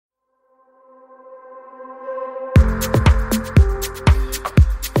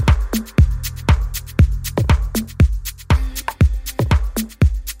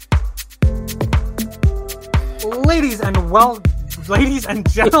Well, ladies and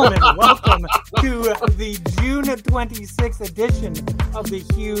gentlemen, welcome to the June 26th edition of the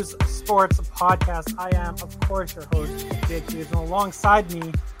Hughes Sports Podcast. I am, of course, your host, Jake Hughes, and alongside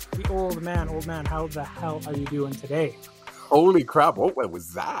me, the old man. Old man, how the hell are you doing today? Holy crap, what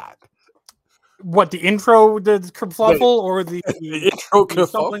was that? What, the intro, the kerfluffle, or the intro kerfuffle?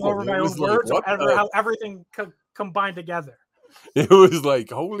 Stumbling over my own words, or how everything combined together? It was like,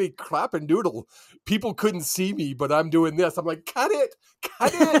 holy crap and doodle. People couldn't see me, but I'm doing this. I'm like, cut it.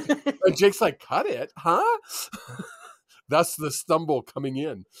 And Jake's like, cut it? Huh? That's the stumble coming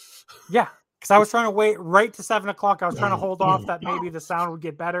in. Yeah, because I was trying to wait right to 7 o'clock. I was trying to hold off that maybe the sound would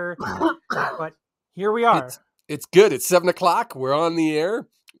get better. But here we are. It's good. It's 7 o'clock. We're on the air.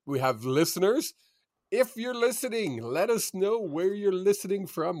 We have listeners. If you're listening, let us know where you're listening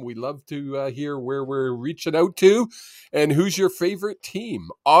from. We love to hear where we're reaching out to and who's your favorite team.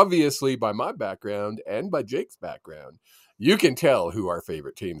 Obviously, by my background and by Jake's background, you can tell who our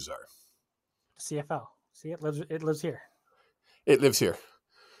favorite teams are. CFL. See, it lives here. It lives here.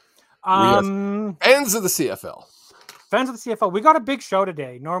 We are fans of the CFL. Fans of the CFL. We got a big show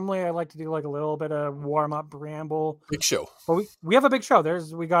today. Normally, I like to do like a little bit of warm-up preamble. Big show. But we have a big show.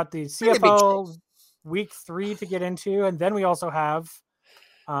 We got the CFL Week 3 to get into, and then we also have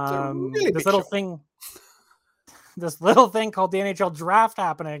this little thing called the NHL Draft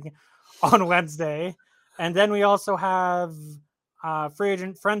happening on Wednesday, and then we also have Free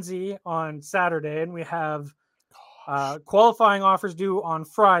Agent Frenzy on Saturday, and we have qualifying offers due on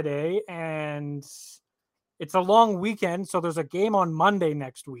Friday, and it's a long weekend, so there's a game on Monday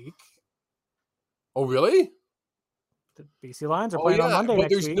next week. Oh, really? The BC Lions are playing on Monday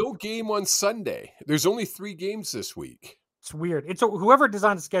next week. There's no game on Sunday. There's only 3 games this week. It's weird. Whoever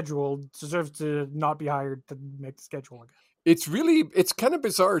designed the schedule deserves to not be hired to make the schedule again. It's kind of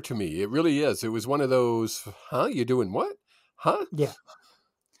bizarre to me. It really is. It was one of those, huh? You doing what? Huh? Yeah.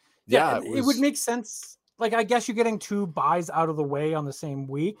 Yeah. It would make sense. Like, I guess you're getting 2 buys out of the way on the same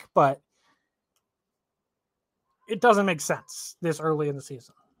week, but it doesn't make sense this early in the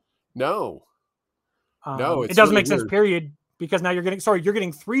season. No. It doesn't really make sense, period, because now you're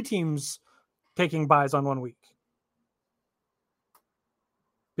getting 3 teams taking buys on 1 week.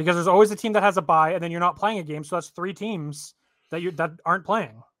 Because there's always a team that has a bye, and then you're not playing a game, so that's 3 teams that aren't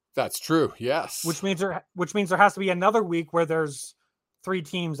playing. That's true, yes. Which means there has to be another week where there's 3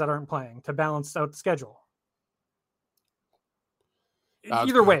 teams that aren't playing to balance out the schedule.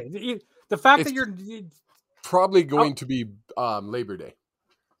 Either way, the fact that you're probably going to be Labor Day.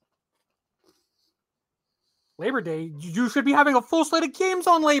 Labor Day, you should be having a full slate of games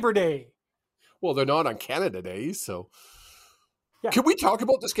on Labor Day. Well, they're not on Canada Day, so. Yeah. Can we talk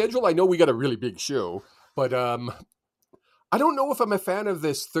about the schedule? I know we got a really big show, but I don't know if I'm a fan of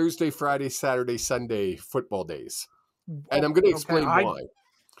this Thursday, Friday, Saturday, Sunday football days. And I'm going to explain why.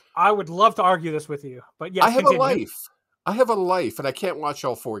 I would love to argue this with you, but yes, I have a life, and I can't watch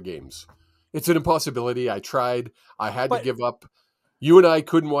all 4 games. It's an impossibility. I tried. I had to give up. You and I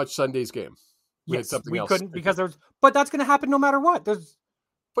couldn't watch Sunday's game. We couldn't because but that's going to happen no matter what.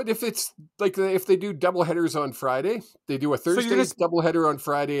 But if it's like if they do doubleheaders on Friday, they do a Thursday doubleheader on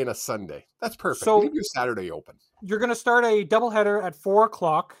Friday and a Sunday. That's perfect. So leave your Saturday open. You're going to start a doubleheader at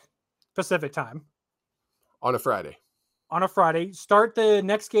 4:00 Pacific time on a Friday. Start the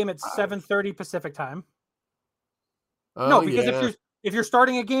next game at 7:30 Pacific time. Because if you're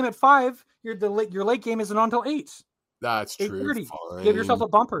starting a game at 5, your late game isn't on until 8. That's true. 8:30. Give yourself a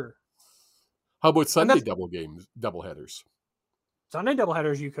bumper. How about Sunday doubleheaders? Sunday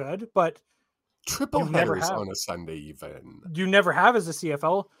doubleheaders you could, but triple headers on a Sunday even. You never have as a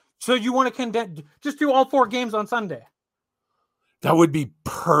CFL. So you want to just do all 4 games on Sunday. That would be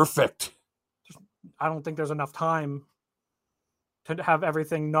perfect. I don't think there's enough time to have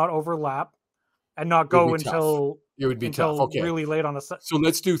everything not overlap and not go until it would be tough. Okay. Really late on So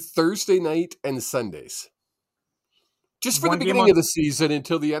let's do Thursday night and Sundays. Just for the beginning of the season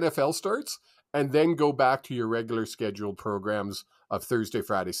until the NFL starts, and then go back to your regular scheduled programs of Thursday,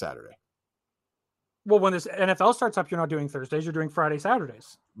 Friday, Saturday. Well, when this NFL starts up, you're not doing Thursdays, you're doing Friday,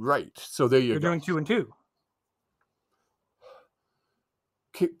 Saturdays. Right. So there you're doing 2 and 2.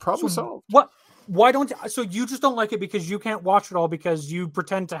 Okay, problem solved. What? Why don't you? So you just don't like it because you can't watch it all because you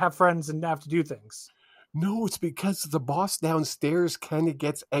pretend to have friends and have to do things. No, it's because the boss downstairs kind of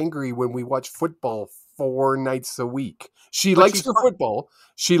gets angry when we watch football 4 nights a week. She likes her football.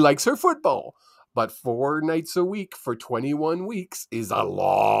 But 4 nights a week for 21 weeks is a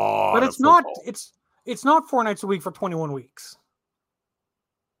lot. But it's not. It's not 4 nights a week for 21 weeks.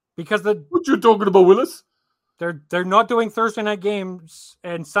 Because what you talking about, Willis? They're not doing Thursday night games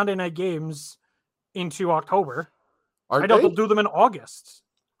and Sunday night games into October. Aren't I know they? they'll do them in August.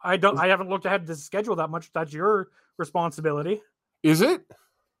 I haven't looked ahead to the schedule that much. That's your responsibility. Is it?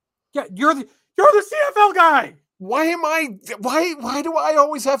 Yeah, you're the CFL guy. Why do I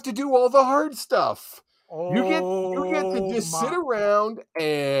always have to do all the hard stuff? You get to just sit around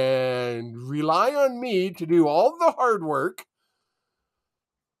and rely on me to do all the hard work.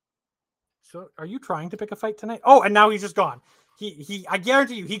 So are you trying to pick a fight tonight? Oh, and now he's just gone. I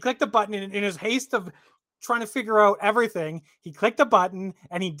guarantee you, he clicked the button in his haste of trying to figure out everything. He clicked the button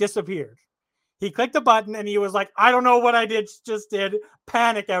and he disappeared. He clicked the button and he was like, I don't know what I just did.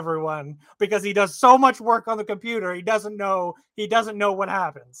 Panic, everyone, because he does so much work on the computer. He doesn't know what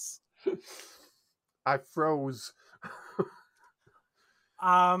happens. I froze.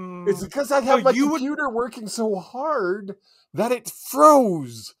 It's because I have my computer working so hard that it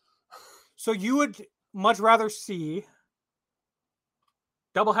froze. So you would much rather see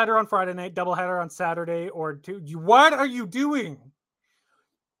doubleheader on Friday night, doubleheader on Saturday, or what are you doing?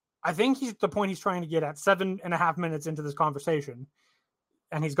 I think the point he's trying to get at 7.5 minutes into this conversation,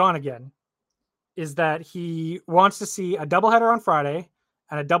 and he's gone again, is that he wants to see a doubleheader on Friday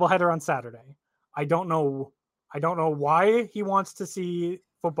and a doubleheader on Saturday. I don't know why he wants to see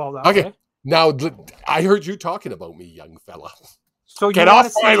football that way. Now I heard you talking about me, young fella. So get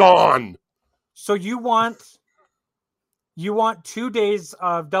off my lawn. So you want 2 days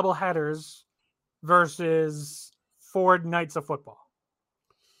of double headers versus 4 nights of football.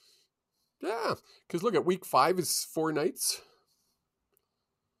 Yeah, because look at week 5 is 4 nights.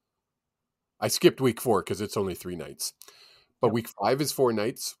 I skipped week 4 because it's only 3 nights. But week 5 is 4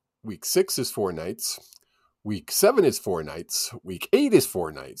 nights. Week 6 is 4 nights. Week 7 is 4 nights. Week 8 is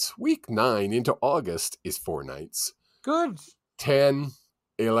 4 nights. Week 9 into August is 4 nights. Good. 10,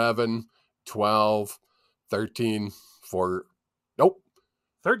 11, 12, 13, 4. Nope.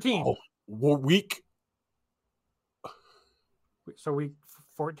 13. Oh, week. So week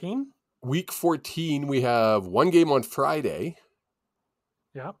 14? Week 14, we have 1 game on Friday.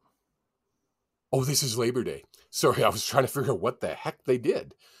 Yeah. Oh, this is Labor Day. Sorry, I was trying to figure out what the heck they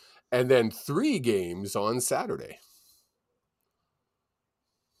did. And then 3 games on Saturday.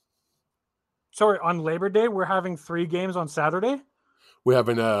 Sorry, on Labor Day, we're having 3 games on Saturday? We have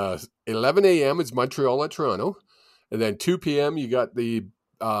an 11 a.m. It's Montreal at Toronto. And then 2 p.m. you got the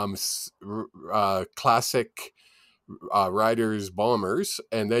classic Riders Bombers.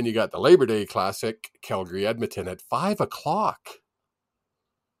 And then you got the Labor Day classic Calgary Edmonton at 5 o'clock.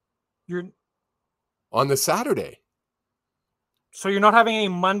 You're on the Saturday. So you're not having any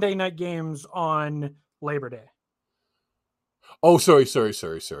Monday night games on Labor Day? Oh, sorry.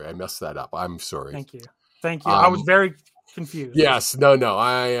 I messed that up. I'm sorry. Thank you. I was very confused. Yes. No.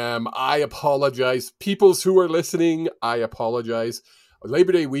 I apologize. Peoples who are listening, I apologize.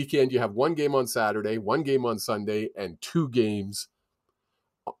 Labor Day weekend, you have 1 game on Saturday, 1 game on Sunday, and 2 games.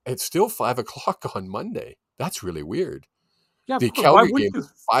 It's still 5 o'clock on Monday. That's really weird. Yeah, the Calgary game is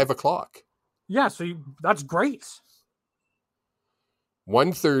 5 o'clock. Yeah, so that's great.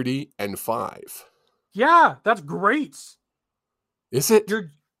 1:30 and 5. Yeah, that's great. Is it?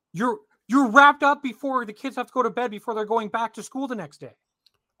 You're wrapped up before the kids have to go to bed before they're going back to school the next day.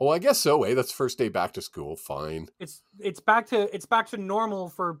 Oh, I guess so. That's first day back to school. Fine. It's back to normal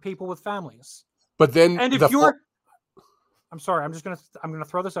for people with families. But then, and if I'm sorry, I'm gonna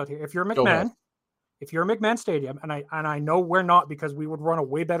throw this out here. If you're McMahon Stadium, and I know we're not because we would run a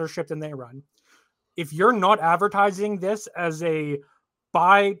way better ship than they run. If you're not advertising this as a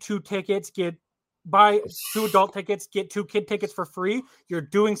buy 2 adult tickets, get 2 kid tickets for free, you're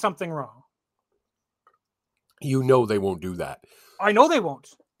doing something wrong. You know they won't do that. I know they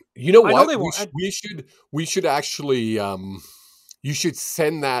won't. You know what? We should actually you should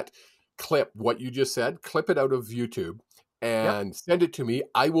send that clip, what you just said, clip it out of YouTube and send it to me.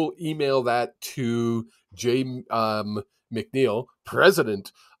 I will email that to Jay McNeil,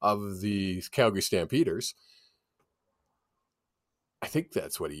 president of the Calgary Stampeders. I think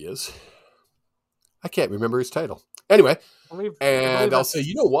that's what he is. I can't remember his title. Anyway, I'll say,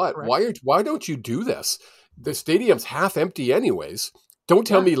 you know what? Correct. Why don't you do this? The stadium's half empty anyways. Don't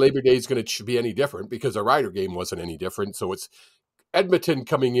tell me Labor Day is going to be any different because the Rider game wasn't any different. So it's Edmonton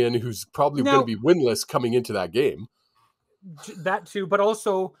coming in, who's probably going to be winless coming into that game. That too, but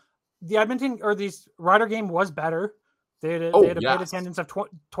also the Edmonton or the Rider game was better. They had a paid attendance of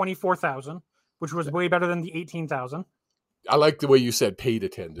 24,000, which was way better than the 18,000. I like the way you said paid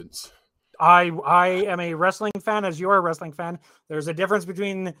attendance. I am a wrestling fan, as you're a wrestling fan. There's a difference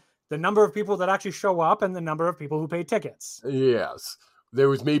between the number of people that actually show up and the number of people who pay tickets. Yes. There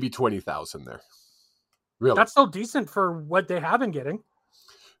was maybe 20,000 there. Really? That's so decent for what they have been getting.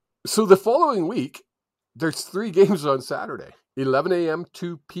 So the following week, There's 3 games on Saturday: 11 a.m.,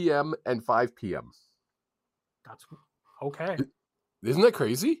 2 p.m., and 5 p.m. That's okay. Isn't that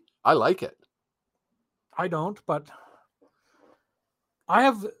crazy? I like it. I don't, but I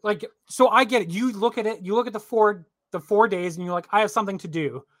have so I get it. You look at it. You look at the 4 days, and you're like, I have something to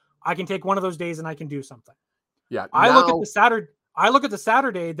do. I can take one of those days, and I can do something. Yeah. I look at the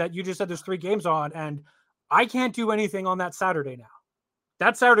Saturday that you just said there's 3 games on, and I can't do anything on that Saturday now.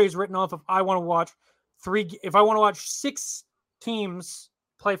 That Saturday is written off. If I want to watch 6 teams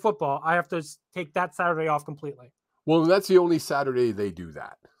play football, I have to take that Saturday off completely. Well, that's the only Saturday they do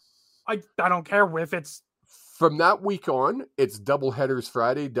that. I don't care if it's from that week on. It's double headers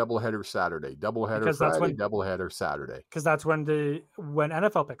Friday, double header Saturday, double header Friday, double header Saturday. Because that's when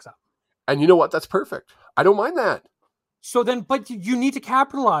NFL picks up. And you know what? That's perfect. I don't mind that. So then, but you need to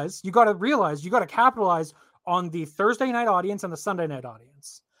capitalize. You got to realize you got to capitalize on the Thursday night audience and the Sunday night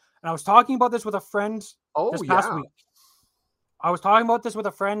audience. And I was talking about this with a friend this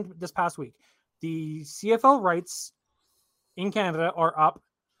past week. The CFL rights in Canada are up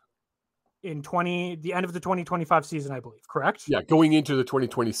in the end of the 2025 season, I believe, correct? Yeah, going into the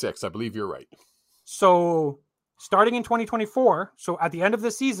 2026. I believe you're right. So starting in 2024, so at the end of the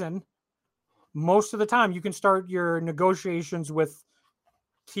season, most of the time you can start your negotiations with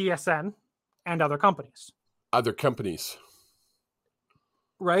TSN and other companies.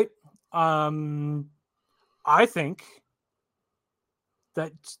 Right? I think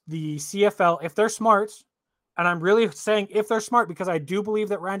that the CFL, if they're smart, and I'm really saying if they're smart, because I do believe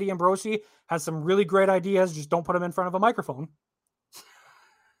that Randy Ambrosie has some really great ideas, just don't put them in front of a microphone.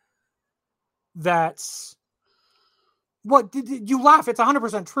 That's what did you laugh? It's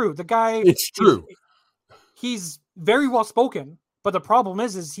 100% true. The guy, it's true. He's very well spoken, but the problem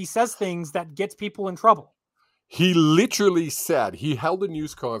is he says things that gets people in trouble. He literally said he held a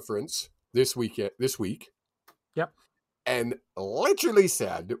news conference this week. Yep. And literally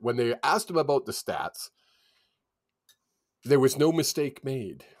said, when they asked him about the stats, there was no mistake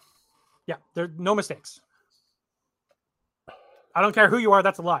made. Yeah, there are no mistakes. I don't care who you are.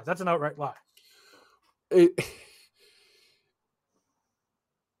 That's a lie. That's an outright lie.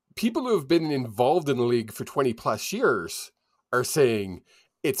 People who have been involved in the league for 20 plus years are saying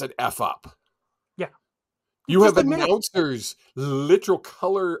it's an F up. Yeah. You have announcers, literal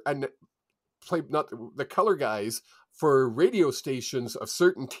color and not the color guys for radio stations of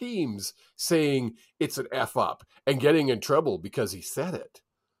certain teams saying it's an F up and getting in trouble because he said it.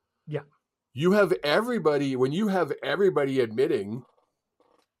 Yeah. You have everybody, when you have everybody admitting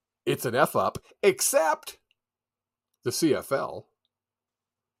it's an F up, except the CFL,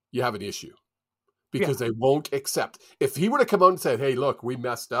 you have an issue because they won't accept. If he would have come out and said, hey, look, we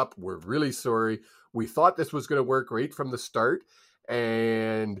messed up. We're really sorry. We thought this was going to work right from the start.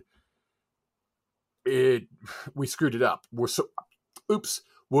 And we screwed it up. We're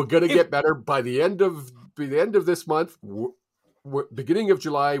going to get better by the end of this month. Beginning of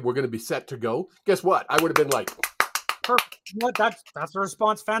July, we're going to be set to go. Guess what? I would have been like, perfect. You know what? That's the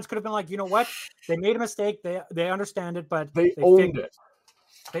response. Fans could have been like, you know what? They made a mistake. They understand it, but they owned it.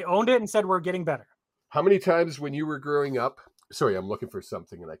 They owned it and said we're getting better. How many times when you were growing up? Sorry, I'm looking for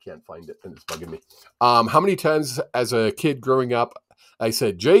something and I can't find it, and it's bugging me. How many times as a kid growing up, I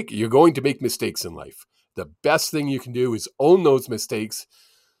said, Jake, you're going to make mistakes in life. The best thing you can do is own those mistakes,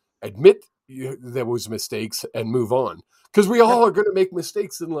 admit there was mistakes, and move on. Because we all are going to make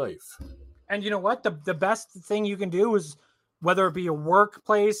mistakes in life. And you know what? The best thing you can do is, whether it be a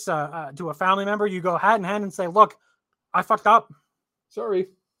workplace, to a family member, you go hand in hand and say, look, I fucked up. Sorry.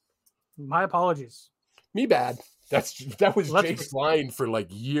 My apologies. Me bad. That was Jake's line for like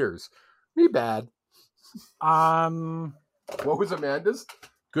years. Me bad. What was Amanda's?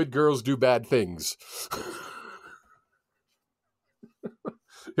 Good girls do bad things.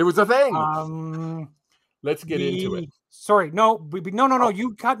 It was a thing. Let's get into it. Sorry, no.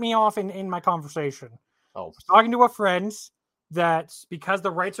 You cut me off in my conversation. Oh, I was talking to a friend that because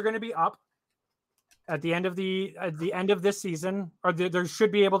the rights are going to be up at the end of this season, or there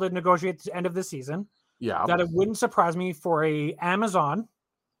should be able to negotiate at the end of this season. Yeah, that it wouldn't surprise me for Amazon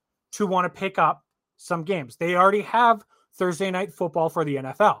to want to pick up some games. They already have Thursday night football for the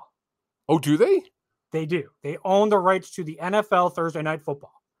NFL. Oh, do they? They do. They own the rights to the NFL Thursday night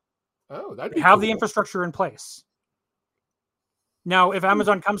football. Oh, that'd be They have cool. the infrastructure in place. Now, if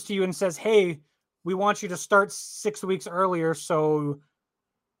Amazon comes to you and says, hey, we want you to start 6 weeks earlier so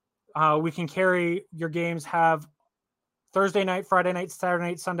we can carry your games, have Thursday night, Friday night, Saturday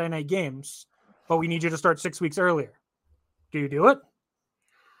night, Sunday night games, but we need you to start 6 weeks earlier. Do you do it?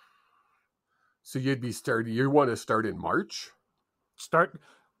 So you want to start in March?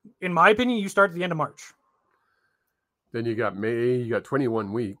 In my opinion, you start at the end of March. Then you got May, you got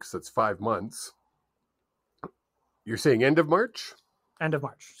 21 weeks. That's 5 months. You're saying end of March? End of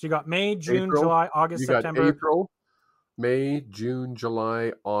March. So you got May, June, April, July, August, you September. got April, May, June,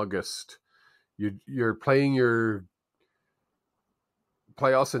 July, August. You're playing your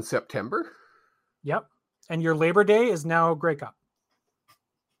playoffs in September? Yep. And your Labor Day is now Grey Cup.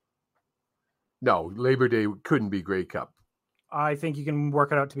 No, Labor Day couldn't be Grey Cup. I think you can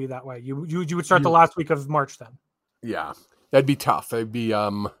work it out to be that way. You would start the last week of March then. Yeah. That'd be tough. It'd be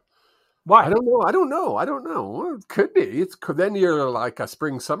why? I don't know. It could be. Then you're like a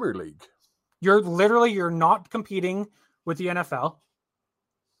spring summer league. You're not competing with the NFL.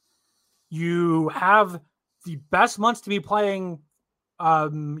 You have the best months to be playing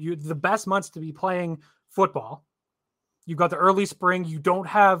football. You've got the early spring. You don't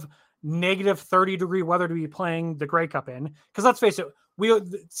have negative 30-degree weather to be playing the Grey Cup in. Because let's face it,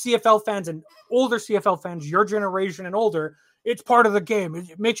 CFL fans and older CFL fans, your generation and older, it's part of the game.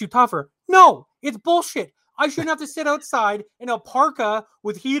 It makes you tougher. No, it's bullshit. I shouldn't have to sit outside in a parka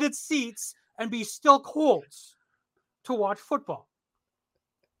with heated seats and be still cold to watch football.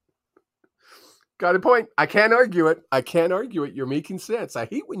 Got a point. I can't argue it. You're making sense. I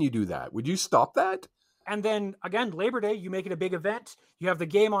hate when you do that. Would you stop that? And then, again, Labor Day, you make it a big event. You have the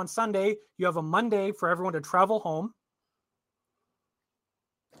game on Sunday. You have a Monday for everyone to travel home.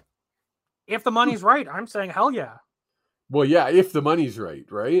 If the money's right, I'm saying hell yeah. Well, yeah, if the money's right?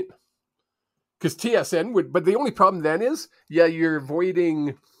 Because TSN would, but the only problem then is, you're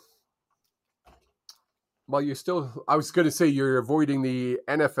avoiding, well, I was going to say you're avoiding the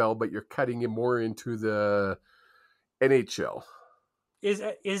NFL, but you're cutting it more into the NHL. Is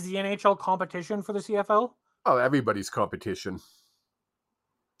the NHL competition for the CFL? Oh, everybody's competition.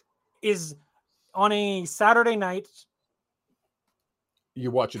 Is on a Saturday night,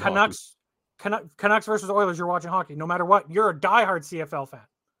 you're watching Canucks versus Oilers, you're watching hockey. No matter what, you're a diehard CFL fan.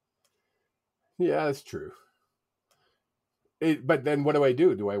 Yeah, that's true. But then what do I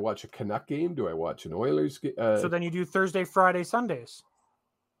do? Do I watch a Canuck game? Do I watch an Oilers game? So then you do Thursday, Friday, Sundays.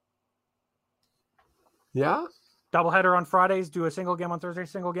 Yeah? Doubleheader on Fridays, do a single game on Thursday,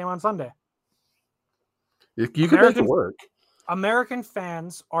 single game on Sunday. You can make it work. American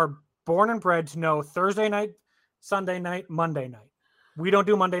fans are born and bred to know Thursday night, Sunday night, Monday night. We don't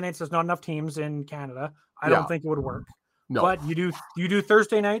do Monday nights. There's not enough teams in Canada. I don't think it would work. No. But you do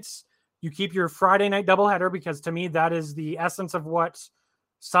Thursday nights. You keep your Friday night doubleheader because to me that is the essence of what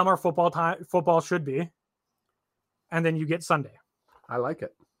summer football should be. And then you get Sunday. I like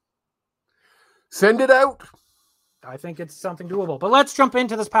it. Send it out. I think it's something doable. But let's jump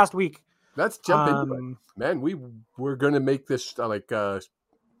into this past week. Let's jump into it. Man, we're going to make this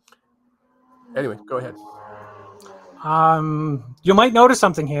anyway, go ahead. You might notice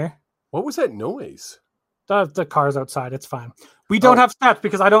something here. What was that noise? The car's outside. It's fine. We don't have stats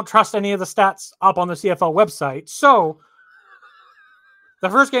because I don't trust any of the stats up on the CFL website. So the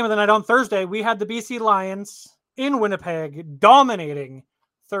first game of the night on Thursday, we had the BC Lions in Winnipeg dominating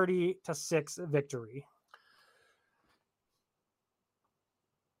 30-6 victory.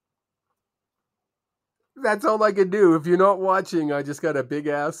 That's all I can do. If you're not watching, I just got a big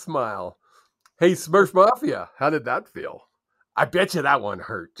ass smile. Hey, Smurf Mafia, how did that feel? I bet you that one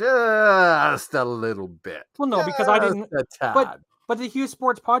hurt just a little bit. Well, no, because I didn't. But the Hughes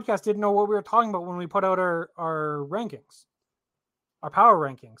Sports Podcast didn't know what we were talking about when we put out our rankings, our power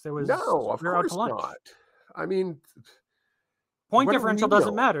rankings. It was of course not. I mean, point differential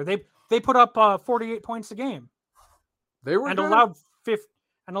doesn't matter. They put up 48 points a game. They were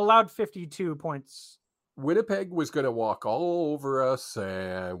allowed 52 points. Winnipeg was going to walk all over us,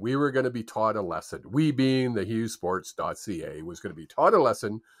 and we were going to be taught a lesson. We, being the HughesSports.ca, was going to be taught a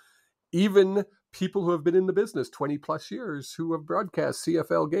lesson. Even people who have been in the business 20 plus years, who have broadcast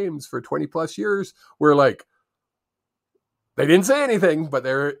CFL games for 20 plus years, were like, they didn't say anything, but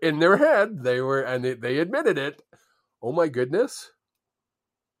they're in their head. They were, and they admitted it. Oh my goodness.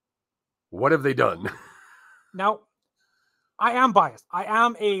 What have they done? Now, I am biased. I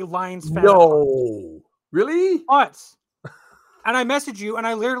am a Lions fan. No. Really? But, and I messaged you, and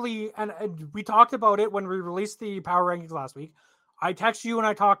I literally, and we talked about it when we released the power rankings last week. I texted you and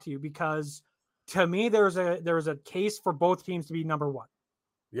I talked to you because, to me, there was a case for both teams to be number one.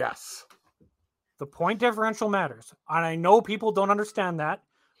 Yes. The point differential matters, and I know people don't understand that.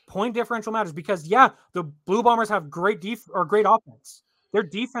 Point differential matters because, the Blue Bombers have great offense. Their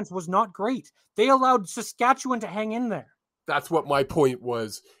defense was not great. They allowed Saskatchewan to hang in there. That's what my point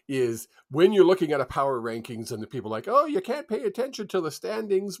was, is when you're looking at a power rankings and the people are like, oh, you can't pay attention to the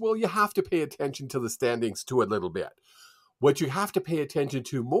standings. Well, you have to pay attention to the standings to a little bit. What you have to pay attention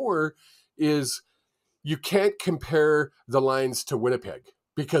to more is you can't compare the Lions to Winnipeg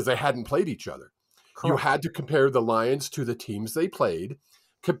because they hadn't played each other. Correct. You had to compare the Lions to the teams they played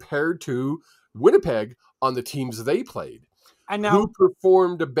compared to Winnipeg on the teams they played. And now, who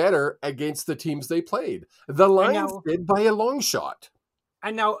performed better against the teams they played? The Lions did by a long shot.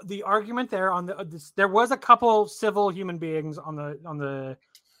 And now the argument there on there was a couple civil human beings on the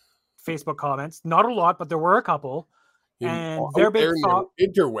Facebook comments, not a lot, but there were a couple, and their big thought,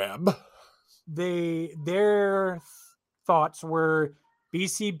 interweb. Their thoughts were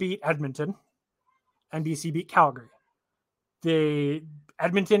BC beat Edmonton and BC beat Calgary.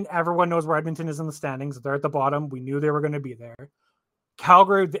 Edmonton, everyone knows where Edmonton is in the standings. They're at the bottom. We knew they were going to be there.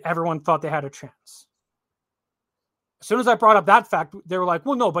 Calgary, everyone thought they had a chance. As soon as I brought up that fact, they were like,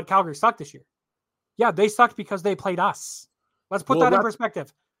 well, no, but Calgary sucked this year. Yeah, they sucked because they played us. Let's put that in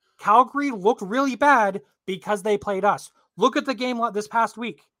perspective. Calgary looked really bad because they played us. Look at the game this past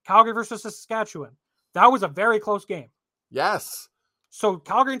week. Calgary versus Saskatchewan. That was a very close game. Yes. So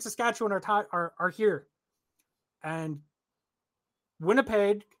Calgary and Saskatchewan are here. And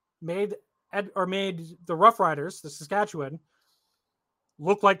Winnipeg made the Rough Riders, the Saskatchewan,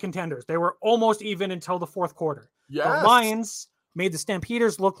 look like contenders. They were almost even until the fourth quarter. Yes. The Lions made the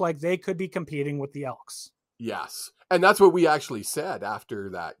Stampeders look like they could be competing with the Elks. Yes. And that's what we actually said after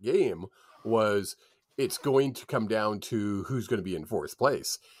that game was it's going to come down to who's going to be in fourth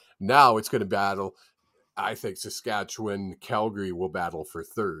place. Now it's going to battle. I think Saskatchewan, Calgary will battle for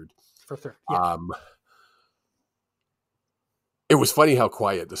third. Yeah. It was funny how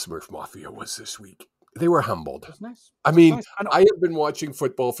quiet the Smurf Mafia was this week. They were humbled. That's nice. I mean, nice. I have been watching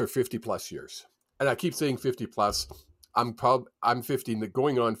football for 50 plus years. And I keep saying 50 plus. I'm 50,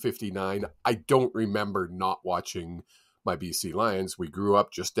 going on 59. I don't remember not watching my BC Lions. We grew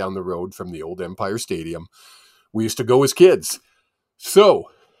up just down the road from the old Empire Stadium. We used to go as kids. So,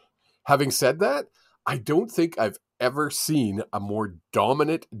 having said that, I don't think I've ever seen a more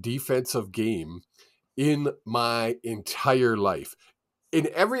dominant defensive game in my entire life. In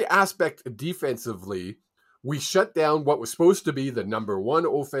every aspect defensively, we shut down what was supposed to be the number one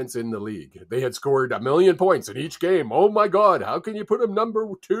offense in the league. They had scored 1 million points in each game. Oh my God, how can you put them number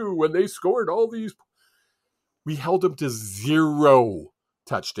two when they scored all these? We held them to 0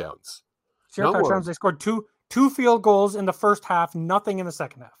 touchdowns. 0 touchdowns. They scored two field goals in the first half, nothing in the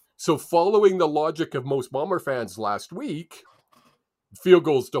second half. So following the logic of most Bomber fans last week, field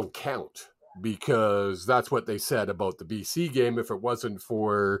goals don't count. Because that's what they said about the BC game. If it wasn't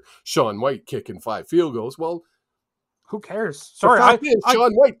for Sean White kicking 5 field goals, well, who cares? Sorry,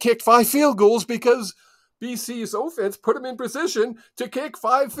 Sean White kicked 5 field goals because BC's offense put him in position to kick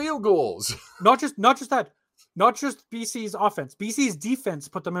 5 field goals. Not just that. Not just BC's offense. BC's defense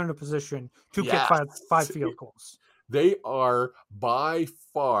put them in a position to kick five field goals. They are by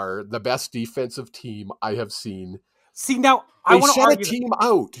far the best defensive team I have seen. See, now I want to argue a team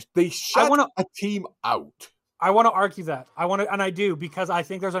out. They shut a team out. I want to argue that. And I do, because I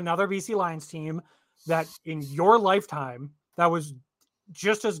think there's another BC Lions team that in your lifetime that was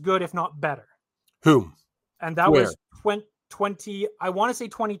just as good, if not better. Whom? And that was 20. I want to say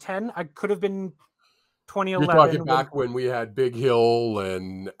 2010. I could have been 2011. You're talking back when we had Big Hill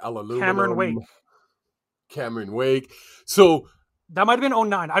and Aluminum. Cameron Wake. So that might have been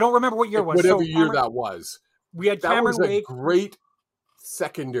 09. I don't remember what year it was. Whatever year that was. We had Cameron Wake. That was a great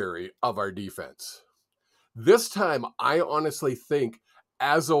secondary of our defense. This time, I honestly think,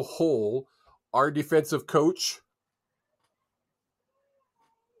 as a whole, our defensive coach,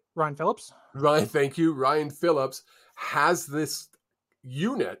 Ryan Phillips. Thank you. Ryan Phillips has this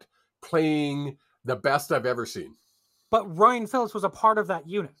unit playing the best I've ever seen. But Ryan Phillips was a part of that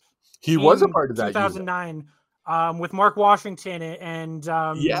unit. He was a part of that 2009. Unit. With Mark Washington and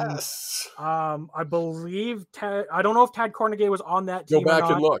yes, I believe I don't know if Tad Cornegay was on that team. Go back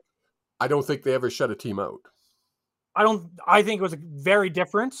and look. I don't think they ever shut a team out. I think it was very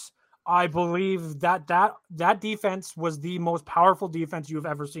different. I believe that defense was the most powerful defense you've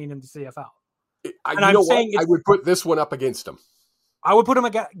ever seen in the CFL. I would put this one up against them. I would put them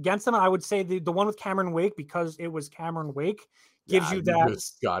against them, and I would say the one with Cameron Wake, because it was Cameron Wake, gives you that. You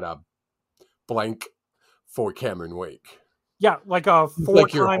just got a blank for Cameron Wake. Yeah, like a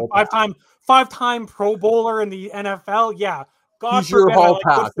five-time Pro Bowler in the NFL. Yeah. God, he's your hall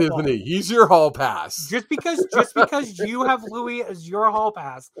pass, isn't he? He's your hall pass. Just because you have Louis as your hall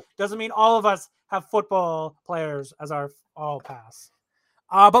pass doesn't mean all of us have football players as our hall pass.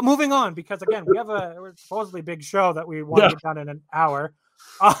 But moving on, because again, we have a supposedly big show that we want to get done in an hour.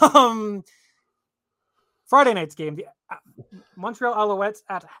 Friday night's game, the Montreal Alouettes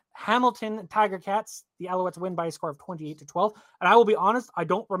at Hamilton Tiger Cats. The Alouettes win by a score of 28-12. And I will be honest, I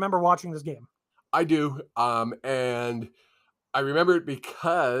don't remember watching this game. I do. And I remember it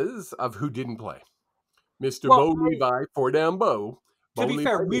because of who didn't play. Mr. Bo Levi, four down Bo. To be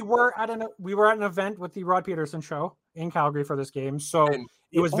fair, we were at an event with the Rod Peterson show in Calgary for this game, so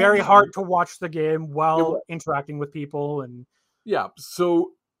it was very hard to watch the game while interacting with people. And yeah,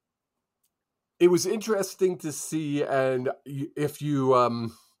 so it was interesting to see. And if you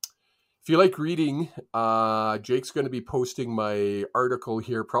like reading, Jake's going to be posting my article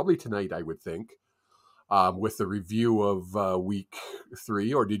here probably tonight, I would think, with the review of week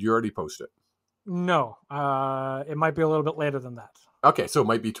 3. Or did you already post it? No, it might be a little bit later than that. Okay, so it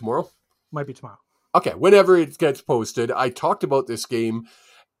might be tomorrow? Might be tomorrow. Okay, whenever it gets posted, I talked about this game.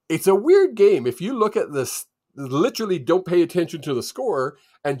 It's a weird game. If you look at this, literally don't pay attention to the score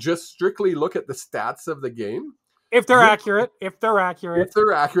and just strictly look at the stats of the game. If they're accurate,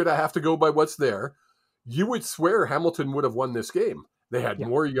 I have to go by what's there. You would swear Hamilton would have won this game. They had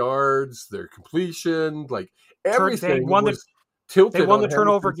more yards, their completion, like everything was tilted. They won the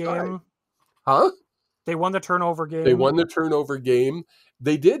turnover game. Huh? They won the turnover game.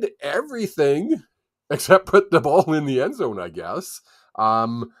 They did everything except put the ball in the end zone, I guess.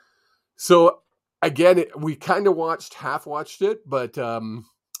 So again, we kind of half watched it, but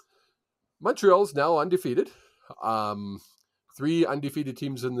Montreal's now undefeated. 3 undefeated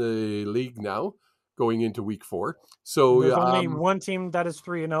teams in the league now going into week 4. So there's only one team that is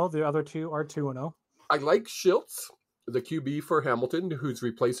 3-0. The other 2 are 2-0. I like Schiltz, the QB for Hamilton, who's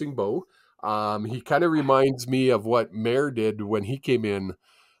replacing Bo. He kind of reminds me of what Mayer did when he came in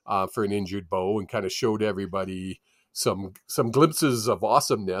for an injured Bo and kind of showed everybody some glimpses of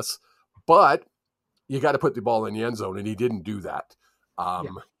awesomeness. But you got to put the ball in the end zone, and he didn't do that.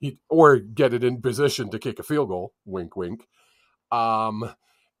 Or get it in position to kick a field goal. Wink, wink. And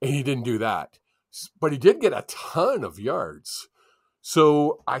he didn't do that. But he did get a ton of yards.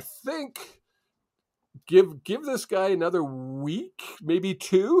 So I think give this guy another week, maybe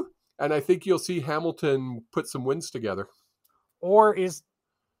 2. And I think you'll see Hamilton put some wins together. Or is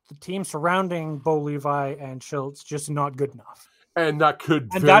the team surrounding Bo Levi and Schiltz just not good enough? And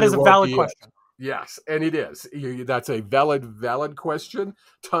that is a valid question. Yes, and it is. That's a valid question.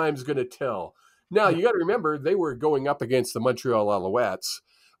 Time's going to tell. Now, you got to remember, they were going up against the Montreal Alouettes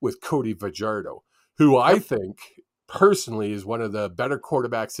with Cody Fajardo, who I think personally is one of the better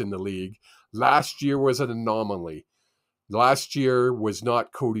quarterbacks in the league. Last year was an anomaly. Last year was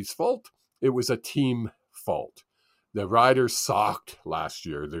not Cody's fault. It was a team fault. The Riders sucked last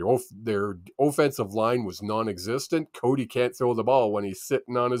year. Their offensive line was non-existent. Cody can't throw the ball when he's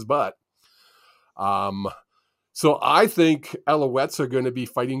sitting on his butt. So I think Alouettes are going to be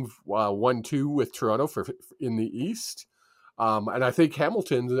fighting 1-2 with Toronto in the East. And I think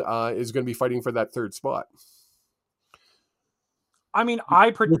Hamilton is going to be fighting for that 3rd spot. I mean,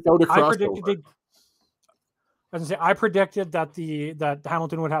 I predicted that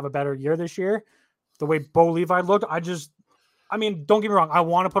Hamilton would have a better year this year. The way Bo Levi looked, don't get me wrong. I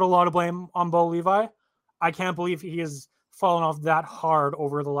want to put a lot of blame on Bo Levi. I can't believe he has fallen off that hard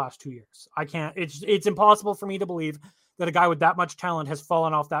over the last 2 years. I can't. It's impossible for me to believe that a guy with that much talent has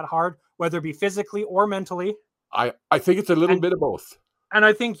fallen off that hard, whether it be physically or mentally. I think it's a little bit of both. And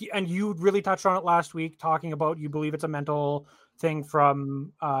I think, and you really touched on it last week, talking about you believe it's a mental thing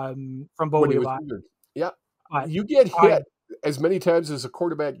from Bo Levi. Yeah. You get hit as many times as a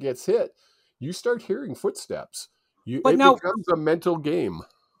quarterback gets hit. You start hearing footsteps. It becomes a mental game.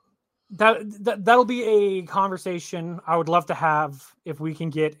 That'll be a conversation I would love to have if we can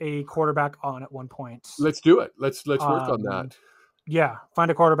get a quarterback on at one point. Let's do it. Let's work on that. Yeah,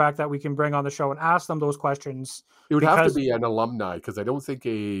 find a quarterback that we can bring on the show and ask them those questions. It would have to be an alumni, because I don't think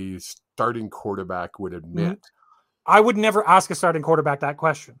a starting quarterback would admit. I would never ask a starting quarterback that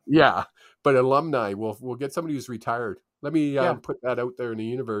question. Yeah, but alumni, we'll get somebody who's retired. Let me put that out there in the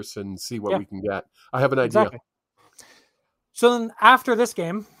universe and see what we can get. I have an idea. Exactly. So then after this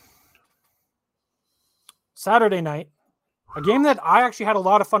game, Saturday night, a game that I actually had a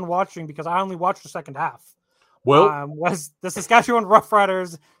lot of fun watching because I only watched the second half. Was the Saskatchewan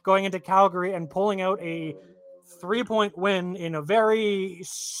Roughriders going into Calgary and pulling out a 3-point win in a very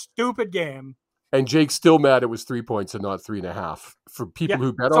stupid game. And Jake's still mad it was 3 points and not 3.5. For people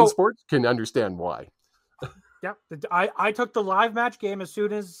who bet on sports can understand why. Yeah, I took the live match game as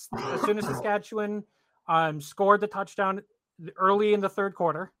soon as Saskatchewan scored the touchdown early in the 3rd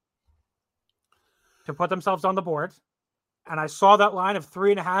quarter to put themselves on the board. And I saw that line of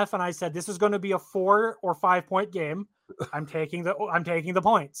 3.5, and I said, "This is going to be a 4 or 5 point game. I'm taking the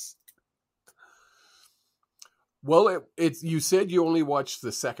points." Well, you said you only watched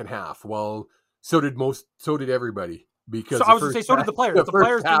the second half. Well, so did everybody. because so I was going to say, so did the players. The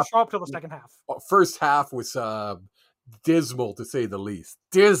players didn't show up till the second half. First half was dismal, to say the least.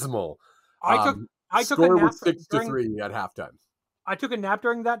 Dismal. I took a score nap was 6-3 at halftime. I took a nap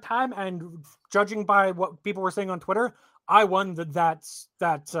during that time, and judging by what people were saying on Twitter, I won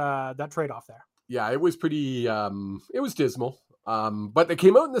that trade-off there. Yeah, it was pretty. It was dismal. But they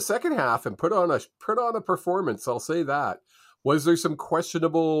came out in the second half and put on a performance. I'll say that. Was there some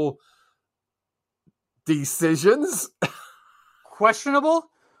questionable decisions? Questionable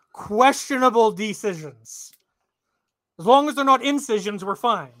decisions. As long as they're not incisions, we're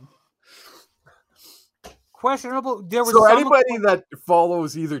fine. Questionable. There was so anybody that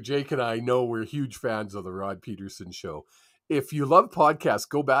follows either Jake and I know we're huge fans of the Rod Peterson Show. If you love podcasts,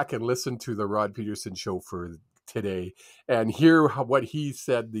 go back and listen to the Rod Peterson Show for today and hear what he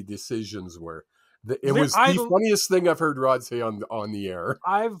said the decisions were. It was the funniest thing I've heard Rod say on the air.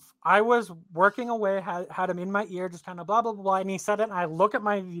 I was working away, had him in my ear, just kind of blah blah blah, and he said it, and I look at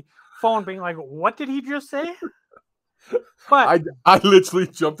my phone, being like, "What did he just say?" But I literally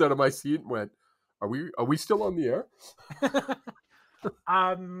jumped out of my seat and went, "Are we still on the air?"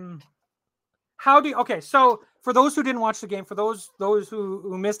 Okay, so for those who didn't watch the game, for those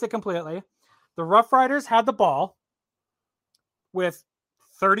who missed it completely, the Rough Riders had the ball with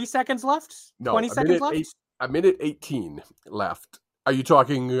 30 seconds left? No, 20 seconds left? A minute 18 left. Are you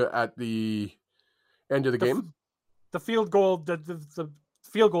talking at the end of the game? The field goal, the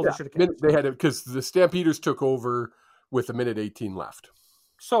field goal that should have came. They had it because the Stampeders took over with a minute 18 left.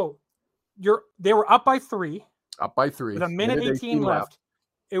 So they were up by 3. Up by 3. With a minute 18 left.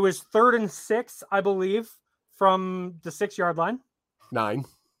 It was 3rd and 6, I believe, from the 6-yard line. 9.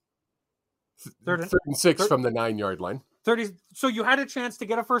 3rd and 6 from the 9-yard line. 30. So you had a chance to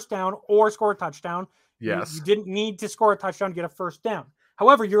get a first down or score a touchdown. Yes. You didn't need to score a touchdown to get a first down.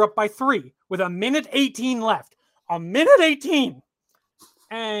 However, you're up by 3 with a minute 18 left. A minute 18.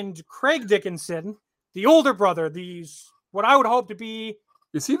 And Craig Dickinson, the older brother, what I would hope to be...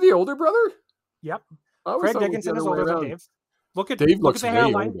 Is he the older brother? Yep. Craig Dickinson is older than Dave. Look at the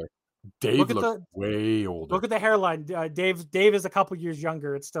hairline. Dave looks way older. Look at the hairline. Dave is a couple years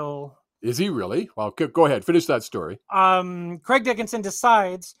younger. It's still... Is he really? Well, go ahead. Finish that story. Craig Dickinson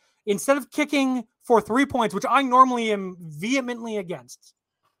decides, instead of kicking for 3 points, which I normally am vehemently against.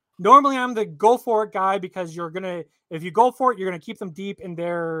 Normally, I'm the go for it guy because if you go for it, you're going to keep them deep in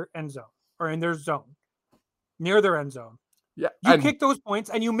their end zone or in their zone, near their end zone. Yeah. You kick those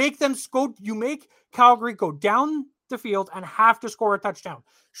points and you make Calgary go down the field and have to score a touchdown.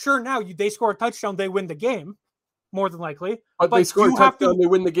 Sure, now they score a touchdown, they win the game. More than likely. But they score a touchdown, they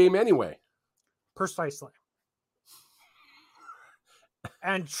win the game anyway. Precisely.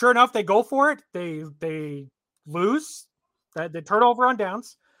 And sure enough, they go for it. They lose. They turn over on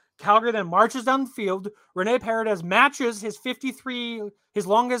downs. Calgary then marches down the field. Rene Paredes matches his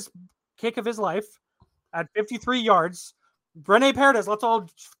longest kick of his life at 53 yards. Rene Paredes, let's all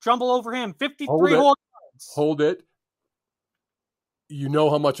jumble over him. 53 whole yards. Hold it. You know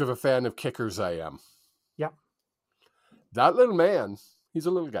how much of a fan of kickers I am. Yep. That little man, he's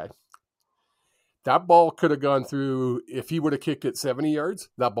a little guy. That ball could have gone through, if he would have kicked it 70 yards,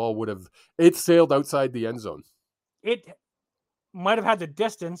 that ball it sailed outside the end zone. It might have had the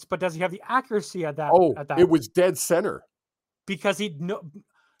distance, but does he have the accuracy at that? It was dead center. Because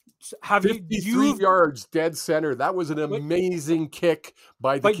 53 yards dead center. That was an amazing kick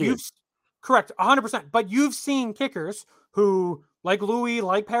by the kid. Correct, 100%. But you've seen kickers who, like Louis,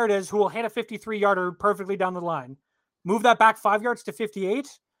 like Paredes, who will hit a 53-yarder perfectly down the line. Move that back 5 yards to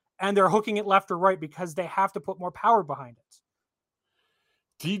 58, and they're hooking it left or right because they have to put more power behind it.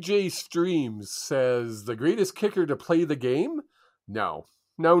 DJ Streams says, the greatest kicker to play the game? No.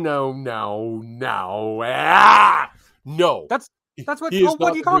 No. No. That's what are you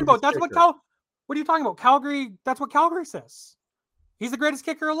talking about? What are you talking about? Calgary, that's what Calgary says. He's the greatest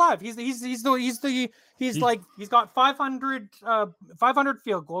kicker alive. He's got 500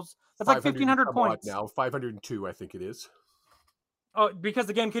 field goals. That's like 1,500 points. Now 502, I think it is. Oh, because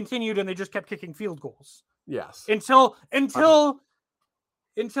the game continued and they just kept kicking field goals. Yes. Until the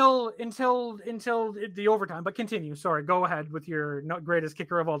overtime. But continue. Sorry, go ahead with your greatest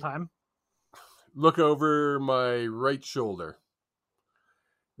kicker of all time. Look over my right shoulder.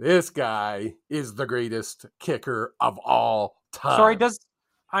 This guy is the greatest kicker of all time. Sorry,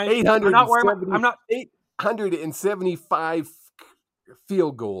 I'm not wearing. I'm not 875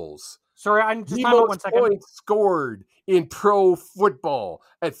 field goals. Sorry, I'm just the time out most 1 second. Points scored in pro football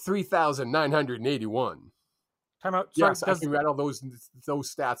at 3,981. Time out. Sorry, yes, I can rattle those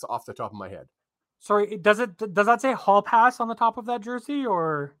stats off the top of my head. Sorry, does that say hall pass on the top of that jersey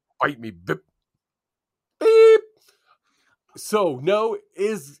or bite me? Beep. Beep. So no,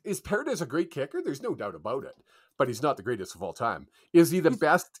 is Paredes a great kicker? There's no doubt about it, but he's not the greatest of all time. Is he the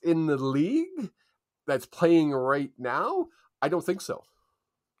best in the league that's playing right now? I don't think so.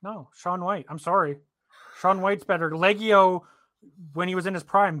 No, Shaun White. I'm sorry. Shaun White's better. Leggio, when he was in his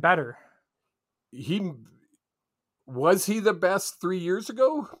prime, better. Was he the best 3 years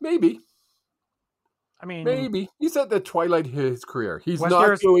ago? Maybe. I mean, maybe. He's at the twilight of his career. He's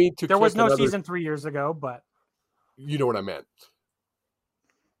not going to. There was no season 3 years ago, but you know what I meant.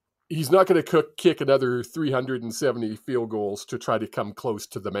 He's not going to kick another 370 field goals to try to come close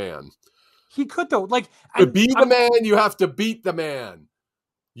to the man. He could though. Like to be the man, you have to beat the man.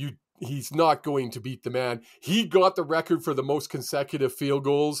 He's not going to beat the man. He got the record for the most consecutive field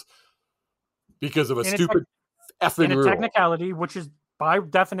goals because of a stupid effing rule. Technicality, which is by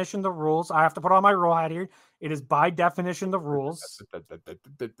definition the rules. I have to put on my rule hat here. It is by definition the rules.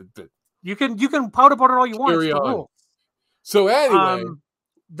 You can pout about it all you want. It's the rules. So anyway,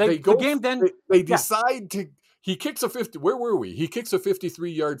 the game then they decide to. He kicks a 50. Where were we? He kicks a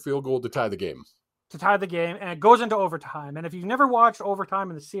 53-yard field goal to tie the game. And it goes into overtime. And if you've never watched overtime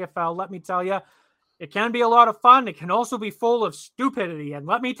in the CFL, let me tell you, it can be a lot of fun. It can also be full of stupidity. And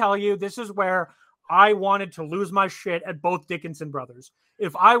let me tell you, this is where I wanted to lose my shit at both Dickinson brothers.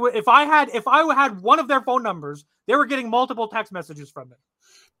 If I had one of their phone numbers, they were getting multiple text messages from them.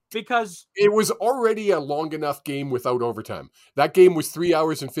 Because it was already a long enough game without overtime. That game was 3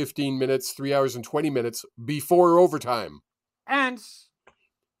 hours and 15 minutes, 3 hours and 20 minutes before overtime. And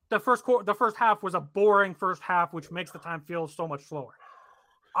the first half was a boring first half, which makes the time feel so much slower.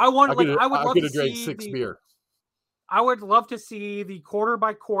 I would love to drink 6 beer. I would love to see the quarter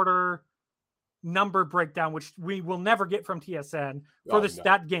by quarter number breakdown, which we will never get from TSN for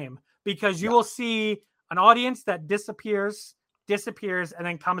that game, because you will see an audience that disappears, and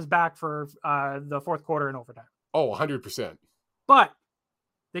then comes back for the fourth quarter in overtime. Oh, 100%. But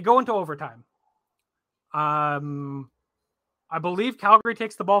they go into overtime. I believe Calgary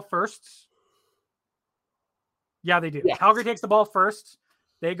takes the ball first. Yeah, they do. Yes. Calgary takes the ball first.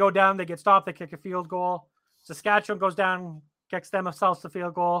 They go down, they get stopped, they kick a field goal. Saskatchewan goes down, kicks themselves the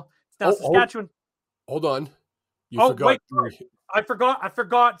field goal. It's now Saskatchewan. Hold on. You forgot. Wait, I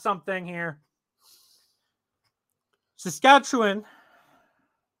forgot something here. Saskatchewan.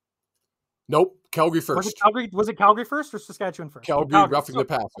 Nope. Calgary first. Was it Calgary first or Saskatchewan first? Calgary roughing the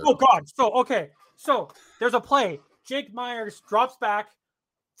passer. Oh, God. So there's a play. Jake Myers drops back,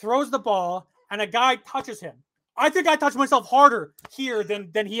 throws the ball, and a guy touches him. I think I touched myself harder here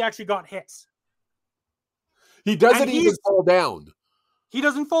than he actually got hits. He doesn't even fall down. He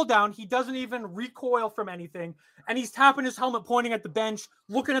doesn't fall down. He doesn't even recoil from anything. And he's tapping his helmet, pointing at the bench,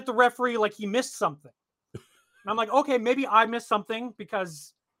 looking at the referee like he missed something. And I'm like, okay, maybe I missed something,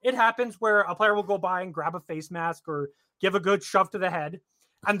 because it happens where a player will go by and grab a face mask or give a good shove to the head.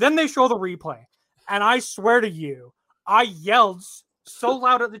 And then they show the replay. And I swear to you, I yelled so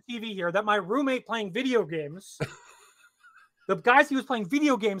loud at the TV here that my roommate playing video games, the guys he was playing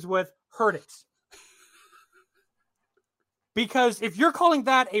video games with, heard it. Because if you're calling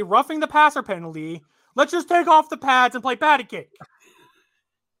that a roughing the passer penalty, let's just take off the pads and play patty cake.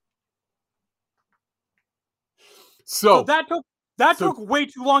 So that took way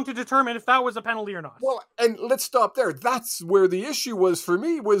too long to determine if that was a penalty or not. Well, and let's stop there. That's where the issue was for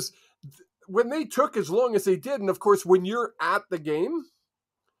me, was when they took as long as they did. And of course, when you're at the game.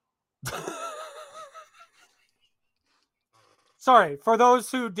 Sorry, for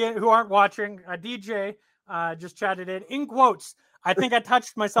those who aren't watching, DJ just chatted in quotes, I think I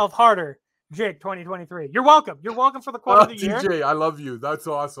touched myself harder. Jake 2023. You're welcome. You're welcome for the quote of the year. DJ, I love you. That's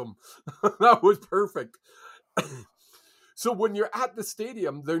awesome. That was perfect. So when you're at the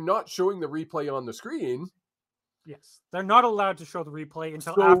stadium, they're not showing the replay on the screen. Yes. They're not allowed to show the replay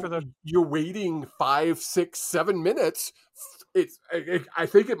until after you're waiting 5, 6, 7 minutes. I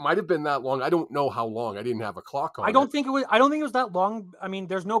think it might have been that long. I don't know how long. I didn't have a clock on. I don't think it was that long. I mean,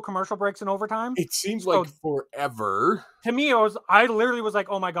 there's no commercial breaks in overtime. It seems like forever. To me, I literally was like,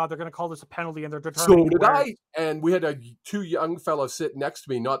 oh my God, they're going to call this a penalty, and they're determining. So did I. And we had two young fellows sit next to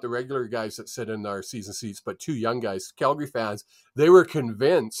me, not the regular guys that sit in our season seats, but two young guys, Calgary fans. They were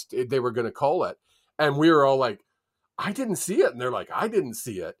convinced they were going to call it. And we were all like, I didn't see it. And they're like, I didn't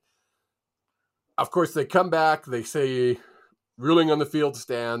see it. Of course, they come back. They say, ruling on the field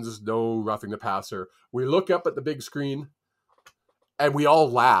stands, no roughing the passer. We look up at the big screen, and we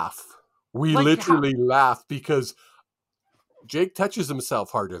all laugh. We literally laugh, because Jake touches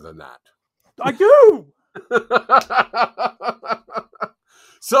himself harder than that. I do!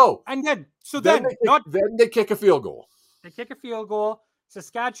 Then they kick a field goal. They kick a field goal.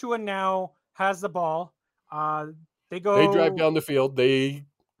 Saskatchewan now has the ball. They go. They drive down the field. They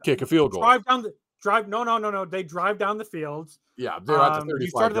kick a field goal. No. They drive down the field. Yeah, they're at the 35. You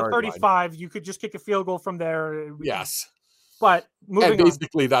started at 35. Line. You could just kick a field goal from there. Yes. But moving and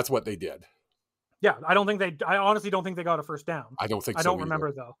basically, that's what they did. Yeah, I honestly don't think they got a first down. I don't think so. I don't either.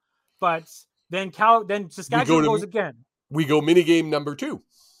 remember though. But then Saskatchewan goes again. We go mini game number 2.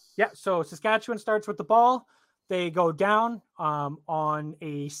 Yeah, so Saskatchewan starts with the ball. They go down on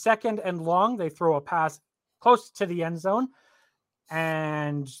a 2nd and long. They throw a pass close to the end zone,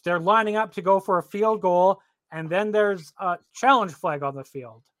 and they're lining up to go for a field goal. And then there's a challenge flag on the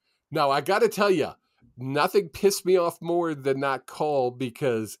field. Now, I got to tell you, nothing pissed me off more than that call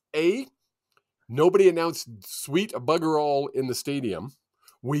because nobody announced sweet bugger all in the stadium.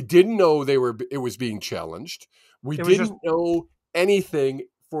 We didn't know it was being challenged. We didn't know anything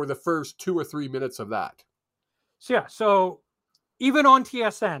for the first 2 or 3 minutes of that. So even on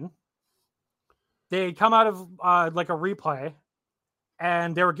TSN, they come out of like a replay,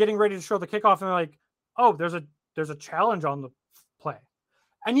 and they were getting ready to show the kickoff, and they're like, "Oh, there's a challenge on the play."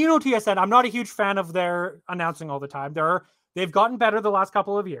 And TSN, I'm not a huge fan of their announcing all the time. They've gotten better the last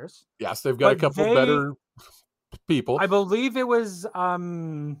couple of years. Yes, they've got a couple better people. I believe it was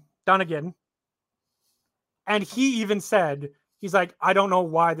Dunnigan, and he even said, he's like, "I don't know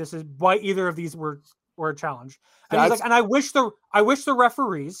why either of these were a challenge." And he's like, "And I wish the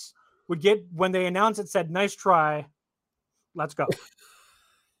referees would get, when they announce it, said, 'Nice try, let's go.'"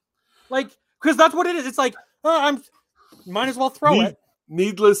 Like, because that's what it is. It's like, might as well throw it.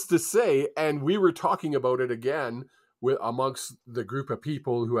 Needless to say, and we were talking about it again amongst the group of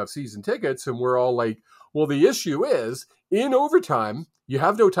people who have season tickets, and we're all like, well, the issue is, in overtime, you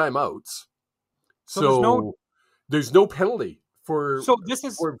have no timeouts. So there's no penalty for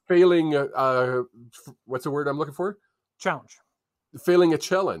failing what's the word I'm looking for? Challenge. Failing a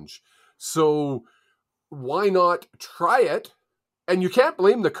challenge. So why not try it? And you can't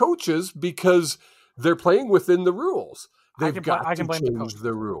blame the coaches because they're playing within the rules. They've got to change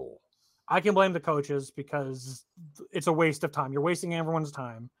the rule. I can blame the coaches because it's a waste of time. You're wasting everyone's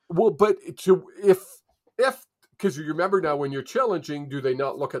time. Well, but if because you remember now, when you're challenging, do they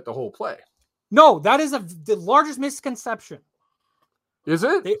not look at the whole play? No, that is the largest misconception. Is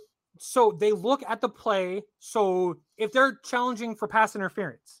it? So they look at the play. So if they're challenging for pass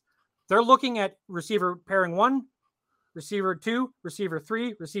interference, they're looking at receiver pairing 1, receiver 2, receiver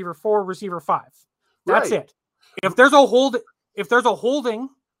 3, receiver 4, receiver 5. That's it. If there's a holding,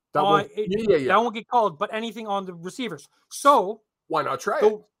 that won't get called, but anything on the receivers. So why not try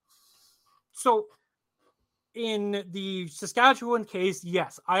it? So in the Saskatchewan case,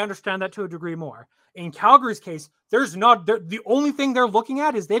 yes, I understand that to a degree more. In Calgary's case, the only thing they're looking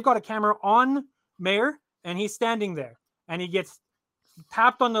at is they've got a camera on Mayer, and he's standing there, and he gets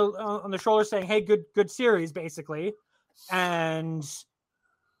tapped on the shoulder saying, "Hey, good series," basically, and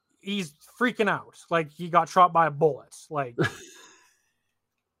he's freaking out like he got shot by a bullet, like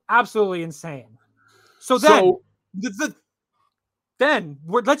absolutely insane. Then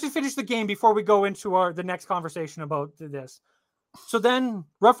let's just finish the game before we go into the next conversation about this. So then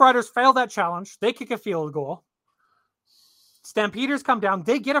Rough Riders fail that challenge. They kick a field goal. Stampeders come down.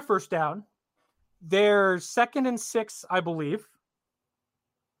 They get a first down. They're 2nd and 6, I believe.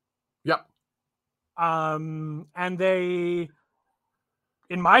 Yep. And they,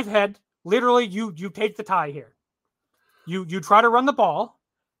 in my head, literally, you take the tie here. You try to run the ball,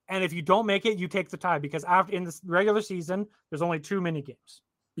 and if you don't make it, you take the tie, because in the regular season, there's only 2 mini games.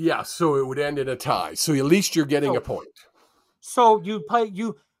 Yeah, so it would end in a tie. So at least you're getting a point. So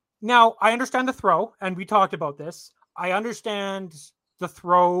now I understand the throw, and we talked about this. I understand a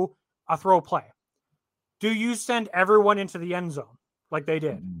throw play. Do you send everyone into the end zone like they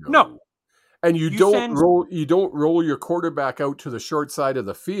did? No. And you don't roll your quarterback out to the short side of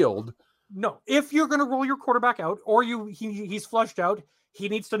the field. No. If you're going to roll your quarterback out, or he's flushed out, he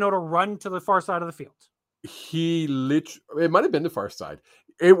needs to know to run to the far side of the field. It might have been the far side.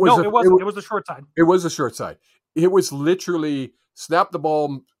 It wasn't. It was the short side. It was the short side. It was literally snap the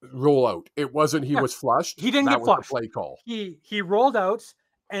ball, roll out. It wasn't he was flushed. He didn't get flushed. The play call. He rolled out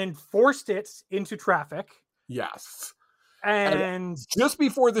and forced it into traffic. Yes. And just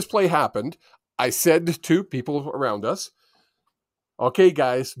before this play happened, I said to people around us, "Okay,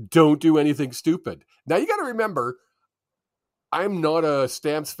 guys, don't do anything stupid." Now you got to remember, I'm not a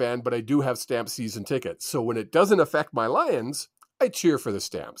Stamps fan, but I do have Stamps season tickets. So when it doesn't affect my Lions, I cheer for the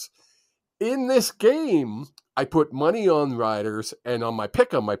Stamps. In this game, I put money on Riders, and on my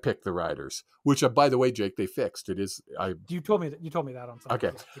pick 'em, I picked the Riders, which, by the way, Jake, they fixed. It is. You told me that on Sunday.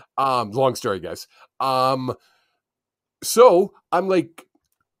 Okay. Long story, guys. So I'm like,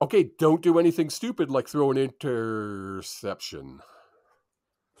 Okay, don't do anything stupid like throw an interception.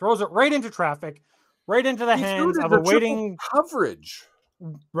 Throws it right into traffic, right into the hands of a waiting coverage.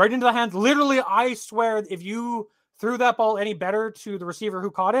 Right into the hands. Literally, I swear, if you threw that ball any better to the receiver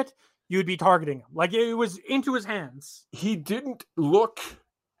who caught it, you'd be targeting him. Like, it was into his hands. He didn't look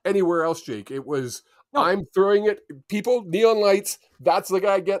anywhere else, Jake. It was, no. I'm throwing it. People, neon lights. That's the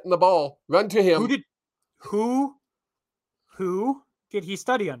guy getting the ball. Run to him. Who did he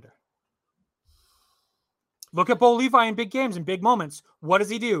study under? Look at Bo Levi in big games and big moments. What does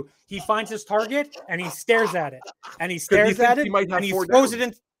he do? He finds his target and he stares at it. And he stares at it and he throws it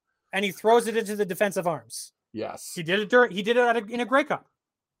in, and he throws it into the defensive arms. Yes. He did it in a Grey Cup.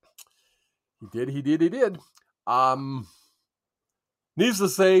 He did. Needless to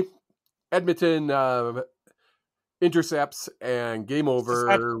say, Edmonton intercepts and game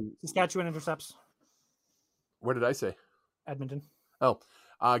over. Saskatchewan intercepts. What did I say? Edmonton. Oh,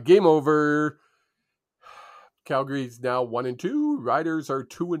 game over. Calgary's now 1-2. Riders are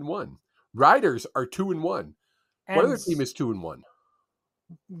 2-1. Riders are 2-1. What other team is 2-1?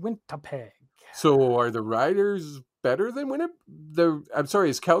 Winnipeg. So are the Riders better than Winnipeg? I'm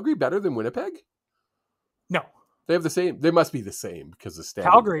sorry, is Calgary better than Winnipeg? No. They have the same. They must be the same because the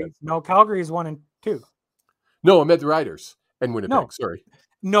standing. Calgary is 1-2. No, I meant the Riders and Winnipeg. No. Sorry.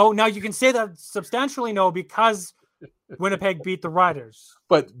 No, now you can say that substantially no because Winnipeg beat the Riders.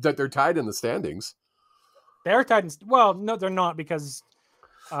 But that they're tied in the standings. They're tied. Well, no, they're not because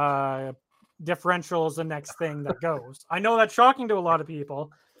differential is the next thing that goes. I know that's shocking to a lot of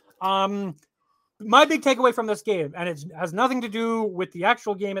people. My big takeaway from this game, and it has nothing to do with the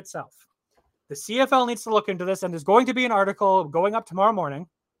actual game itself. The CFL needs to look into this, and there's going to be an article going up tomorrow morning.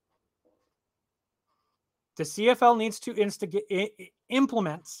 The CFL needs to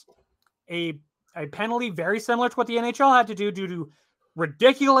implement a penalty very similar to what the NHL had to do due to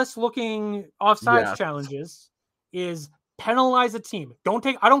ridiculous-looking offsides challenges. Is penalize a team.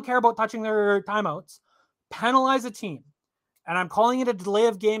 I don't care about touching their timeouts. Penalize a team, and I'm calling it a delay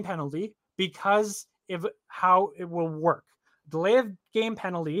of game penalty because of how it will work. Delay of game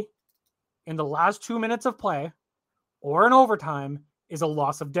penalty in the last 2 minutes of play or in overtime is a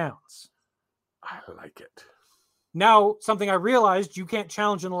loss of downs. I like it. Now, something I realized, you can't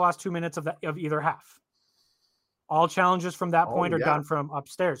challenge in the last 2 minutes of either half. All challenges from that point are done from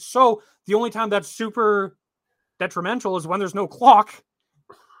upstairs. So the only time that's super detrimental is when there's no clock.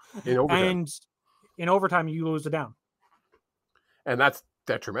 In overtime. And in overtime, you lose a down. And that's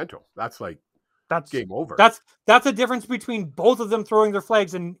detrimental. That's game over. That's a difference between both of them throwing their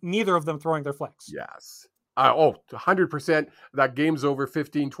flags and neither of them throwing their flags. Yes. 100%. That game's over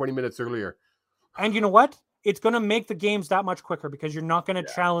 15, 20 minutes earlier. And you know what? It's going to make the games that much quicker because you're not going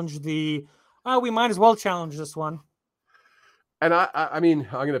to challenge we might as well challenge this one. And I mean,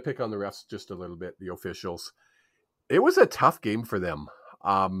 I'm going to pick on the refs just a little bit, the officials. It was a tough game for them.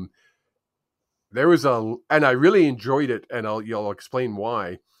 And I really enjoyed it, and I'll explain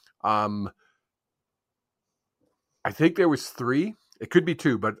why. I think there was 3. It could be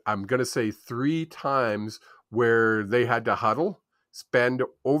 2, but I'm going to say 3 times where they had to huddle, spend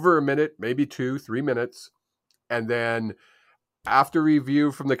over a minute, maybe 2, 3 minutes, and then after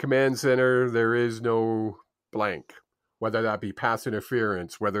review from the command center, there is no blank. Whether that be pass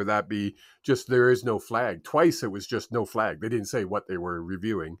interference, whether that be just there is no flag. Twice it was just no flag. They didn't say what they were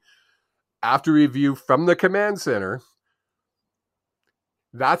reviewing. After review from the command center,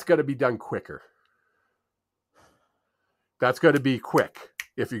 that's got to be done quicker. That's got to be quick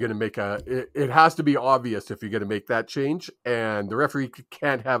if you're going to make it has to be obvious if you're going to make that change, and the referee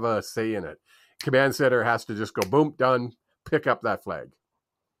can't have a say in it. Command center has to just go, boom, done, pick up that flag.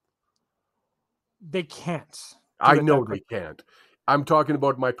 They can't. I know they can't. I'm talking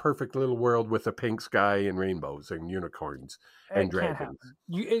about my perfect little world with a pink sky and rainbows and unicorns and dragons.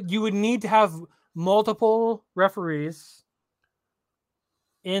 You would need to have multiple referees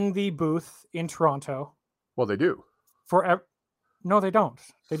in the booth in Toronto. Well, they do. No, they don't.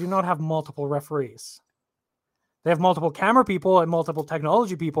 They do not have multiple referees. They have multiple camera people and multiple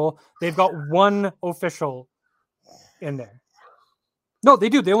technology people. They've got one official in there. No, they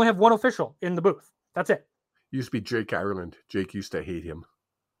do. They only have one official in the booth. That's it. Used to be Jake Ireland. Jake used to hate him.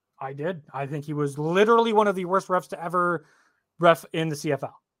 I did. I think he was literally one of the worst refs to ever ref in the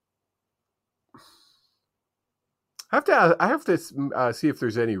CFL. I have to see if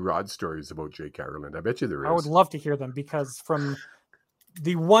there's any Rod stories about Jake Ireland. I bet you there is. I would love to hear them because from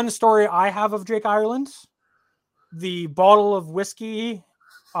the one story I have of Jake Ireland, the bottle of whiskey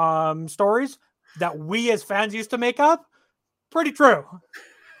stories that we as fans used to make up, pretty true.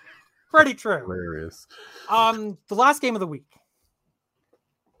 Pretty true. Hilarious. The last game of the week.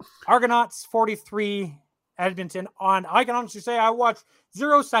 Argonauts 43, Edmonton. I can honestly say I watched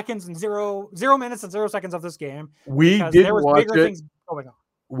 0 seconds and 0 minutes and 0 seconds of this game. We because did there was watch bigger it. Things going on.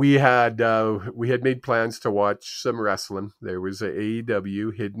 We had made plans to watch some wrestling. There was a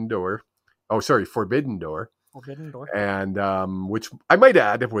AEW Forbidden Door. Forbidden Door. And which I might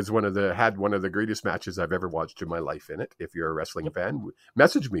add, it was one of the greatest matches I've ever watched in my life in it. If you're a wrestling fan,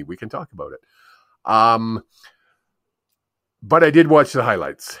 message me. We can talk about it. But I did watch the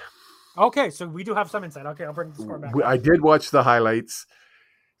highlights. Okay, so we do have some insight. Okay, I'll bring the score back. I did watch the highlights.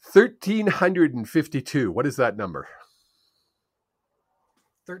 1,352. What is that number?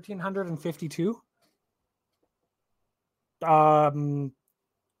 1,352? I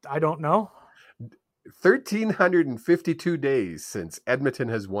don't know. 1,352 days since Edmonton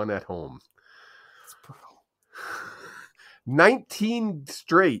has won at home. That's brutal. 19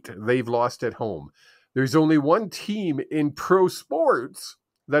 straight they've lost at home. There's only one team in pro sports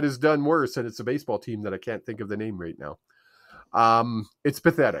that has done worse, and it's a baseball team that I can't think of the name right now. It's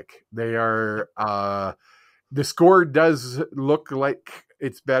pathetic. They are the score does look like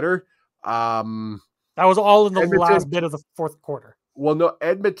it's better. That was all in the last bit of the fourth quarter. Well, no,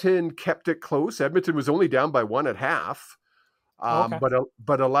 Edmonton kept it close. Edmonton was only down by 1 at half,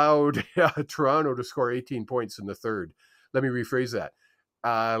 but allowed Toronto to score 18 points in the third. Let me rephrase that.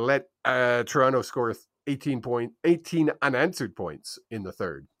 Let Toronto score 18 unanswered points in the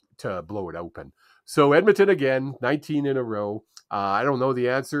third to blow it open. So Edmonton again, 19 in a row. I don't know the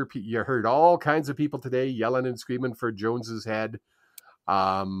answer. You heard all kinds of people today yelling and screaming for Jones's head.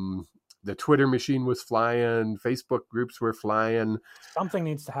 The Twitter machine was flying. Facebook groups were flying. Something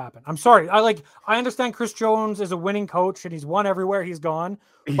needs to happen. I'm sorry. I understand Chris Jones is a winning coach and he's won everywhere he's gone.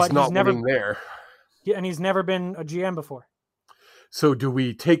 But he's never winning there. And he's never been a GM before. So do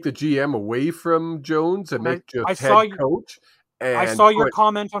we take the GM away from Jones and make just head coach? I saw your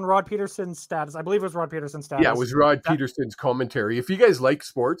comment on Rod Peterson's status. I believe it was Rod Peterson's status. Yeah, it was Rod Peterson's commentary. If you guys like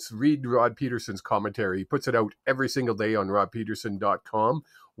sports, read Rod Peterson's commentary. He puts it out every single day on rodpeterson.com.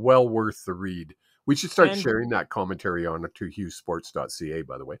 Well worth the read. We should start sharing that commentary on to hughesports.ca,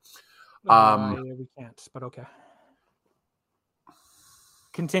 by the way. We can't, but okay.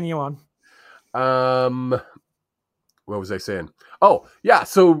 Continue on. What was I saying? Oh, yeah.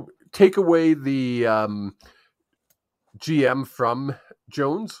 So take away the GM from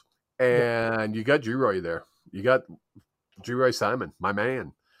Jones, and you got Drew there. You got Drew Simon, my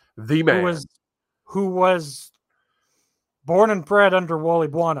man, the man, who was born and bred under Wally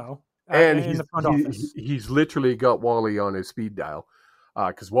Buono, and in the front office. He's literally got Wally on his speed dial,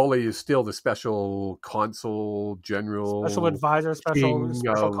 because Wally is still the special consul general, special advisor,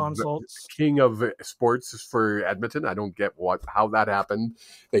 special consults, king of sports for Edmonton. I don't get how that happened.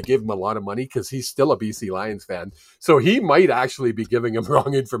 They gave him a lot of money because he's still a BC Lions fan, so he might actually be giving him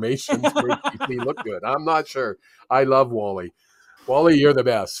wrong information to make BC look good. I'm not sure. I love Wally. Wally, you're the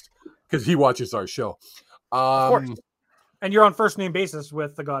best because he watches our show. Of course. And you're on first name basis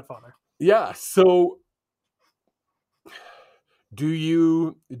with the Godfather. Yeah. So do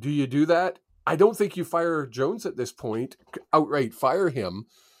you do that? I don't think you fire Jones at this point. Outright fire him,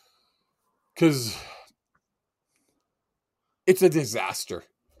 because it's a disaster.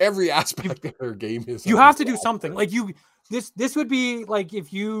 Every aspect of their game is. You have to do something. Like this would be like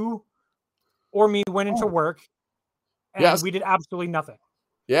if you or me went into work and we did absolutely nothing.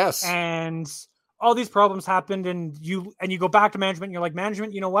 Yes. And all these problems happened, and you go back to management and you're like,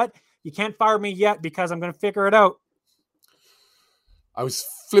 management, you know what? You can't fire me yet because I'm going to figure it out. I was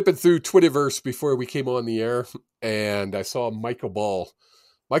flipping through Twitterverse before we came on the air, and I saw Michael Ball.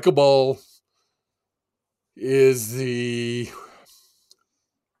 Michael Ball is the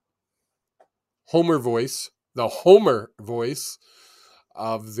Homer voice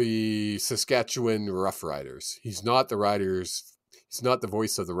of the Saskatchewan Roughriders. He's not the Riders. He's not the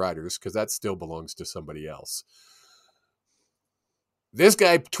voice of the Riders, because that still belongs to somebody else. This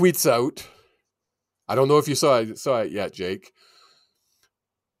guy tweets out, I don't know if you saw it yet, Jake.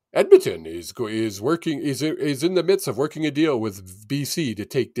 Edmonton is in the midst of working a deal with BC to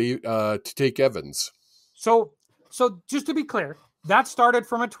take Evans. So just to be clear, that started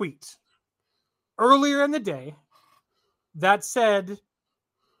from a tweet earlier in the day that said,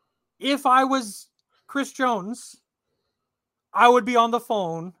 if I was Chris Jones, I would be on the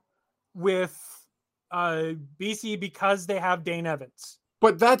phone with BC because they have Dane Evans.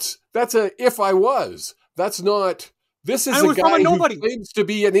 But that's a if I was. That's not. This is a guy who claims to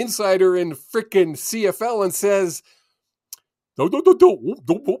be an insider in frickin' CFL and says, no, the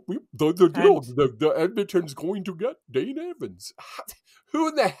Edmonton's going to get Dane Evans. Who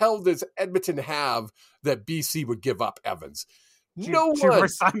in the hell does Edmonton have that BC would give up Evans? No Leroy one.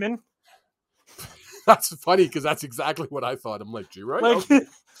 Simon. That's funny because that's exactly what I thought. I'm like, Leroy? Like,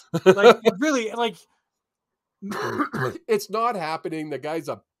 Okay. like really, like. It's not happening. The guy's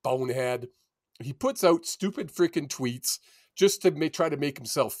a bonehead. He puts out stupid freaking tweets just to try to make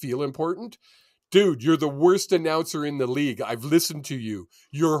himself feel important. Dude, you're the worst announcer in the league. I've listened to you.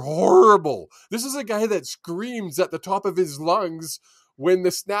 You're horrible. This is a guy that screams at the top of his lungs when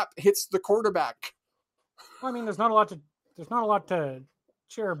the snap hits the quarterback. Well, I mean, there's not a lot to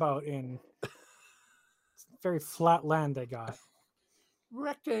cheer about in very flat land they got.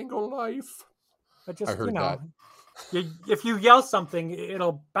 Rectangle life. But just, I heard that. If you yell something,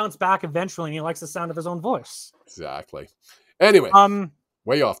 it'll bounce back eventually, and he likes the sound of his own voice. Exactly. Anyway,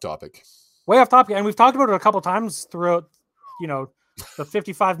 way off topic. Way off topic, and we've talked about it a couple times throughout, the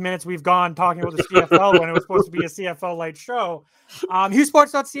 55 minutes we've gone talking about the CFL when it was supposed to be a CFL light show.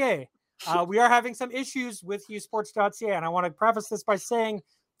 HughesSports.ca. We are having some issues with HughesSports.ca, and I want to preface this by saying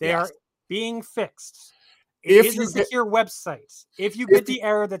they are being fixed. It is a secure website. If you get the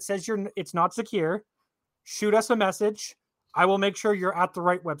error that says it's not secure, shoot us a message. I will make sure you're at the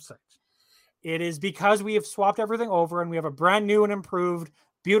right website. It is because we have swapped everything over and we have a brand new and improved,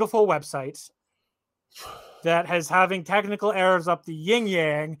 beautiful website that is having technical errors up the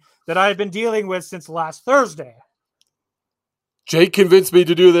yin-yang that I've been dealing with since last Thursday. Jake convinced me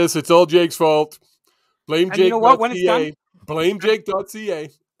to do this. It's all Jake's fault. Blame Jake.ca. You know what? When it's done, blame Jake.ca.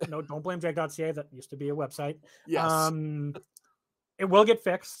 No, don't blame Jake.ca. That used to be a website. Yes. It will get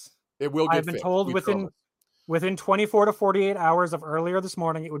fixed. It will get fixed. I've been told within 24 to 48 hours of earlier this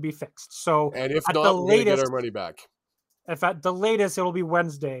morning, it would be fixed. So, and if not, we'll get our money back. If at the latest, it'll be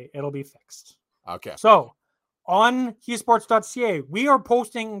Wednesday, it'll be fixed. Okay. So, on HughesSports.ca, we are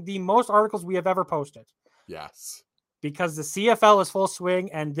posting the most articles we have ever posted. Yes. Because the CFL is full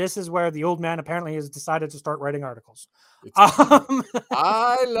swing, and this is where the old man apparently has decided to start writing articles.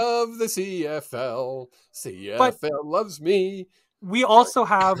 I love the CFL. CFL loves me. We also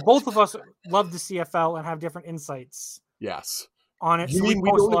have, both of us love the CFL and have different insights. Yes. On it. You so mean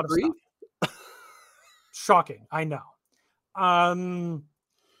we don't agree? Shocking. I know.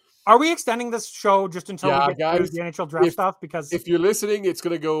 Are we extending this show just until we get through the NHL draft stuff? Because if you're listening, it's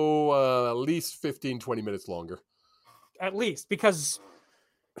going to go at least 15, 20 minutes longer. At least, because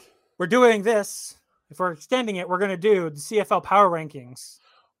we're doing this. If we're extending it, we're going to do the CFL Power Rankings,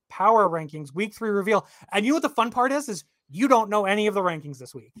 Week 3 reveal. And you know what the fun part is you don't know any of the rankings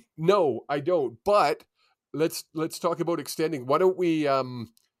this week. No, I don't. But let's talk about extending. Why don't we,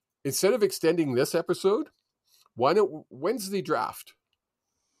 instead of extending this episode, when's the draft?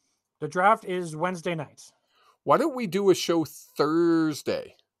 The draft is Wednesday night. Why don't we do a show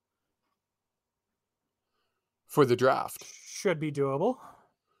Thursday for the draft? Should be doable.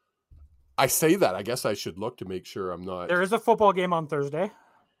 I say that. I guess I should look to make sure I'm not. There is a football game on Thursday.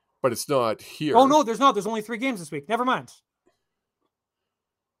 But it's not here. Oh, no, there's not. There's only 3 games this week. Never mind.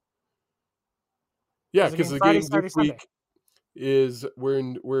 Yeah, because the game this week is we're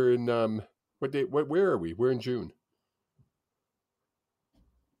in what day? Where are we? We're in June.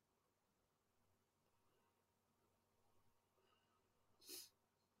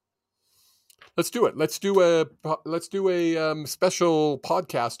 Let's do it. Let's do a special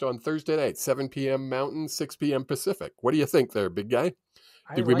podcast on Thursday night, 7 p.m. Mountain, 6 p.m. Pacific. What do you think there, big guy?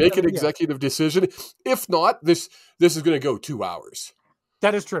 Did we make an executive decision? If not, this is going to go 2 hours.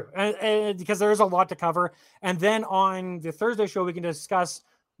 That is true, and because there is a lot to cover. And then on the Thursday show, we can discuss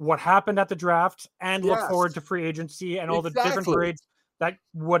what happened at the draft and look forward to free agency and all the different grades that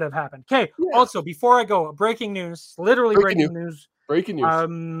would have happened. Okay. Yeah. Also, before I go, breaking news, literally breaking news. Breaking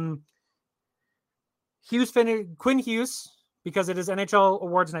news. Quinn Hughes, because it is NHL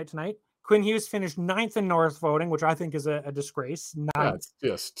awards night tonight. Quinn Hughes finished 9th in Norris voting, which I think is a disgrace. 9th. That's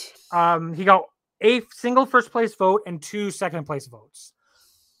just. He got a single first place vote and 2 second place votes.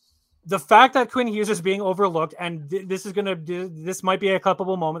 The fact that Quinn Hughes is being overlooked, and this might be a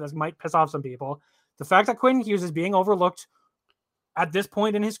culpable moment. This might piss off some people. The fact that Quinn Hughes is being overlooked at this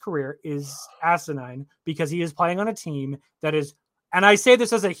point in his career is asinine, because he is playing on a team that is, and I say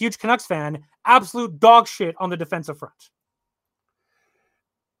this as a huge Canucks fan, absolute dog shit on the defensive front.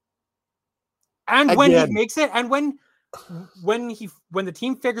 And when he makes it, and when the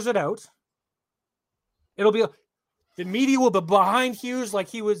team figures it out, it'll be the media will be behind Hughes like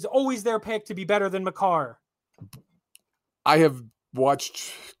he was always their pick to be better than Makar. I have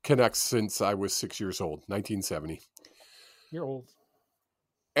watched Canucks since I was 6 years old, 1970. You're old.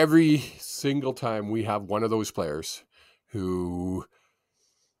 Every single time we have one of those players who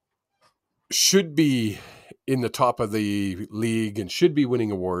should be in the top of the league and should be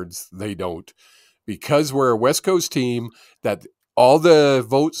winning awards, they don't. Because we're a West Coast team that All the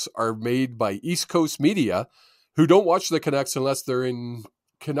votes are made by East Coast media who don't watch the Canucks unless they're in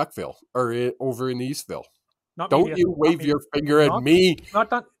Canuckville or over in Eastville. Don't you wave your finger at me.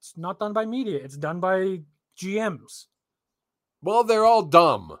 It's not done by media. It's done by GMs. Well, they're all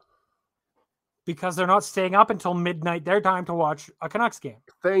dumb. Because they're not staying up until midnight their time to watch a Canucks game.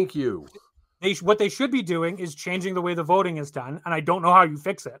 Thank you. What they should be doing is changing the way the voting is done, and I don't know how you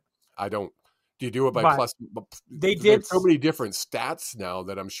fix it. I don't. Do you do it by plus? They did so many different stats now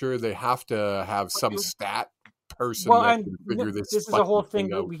that I'm sure they have to have some stat person that can figure this. This is a whole thing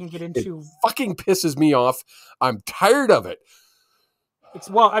that we can get into. It fucking pisses me off. I'm tired of it.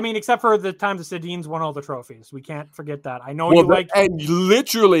 Except for the time the Sedins won all the trophies. We can't forget that. I know and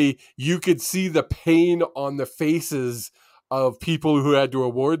literally you could see the pain on the faces of people who had to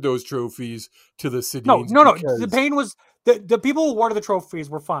award those trophies to the Sedins. No. The pain was the people who awarded the trophies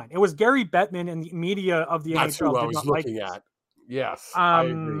were fine. It was Gary Bettman and the media of the That's NHL. Who I was looking at. Yes, I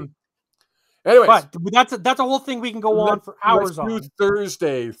agree. Anyways, but that's a whole thing we can go on for hours on.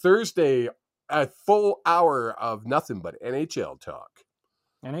 Thursday, a full hour of nothing but NHL talk.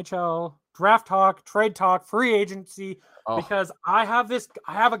 NHL, draft talk, trade talk, free agency, because I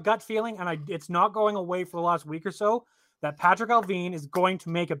have a gut feeling, and it's not going away for the last week or so, that Patrick Allvin is going to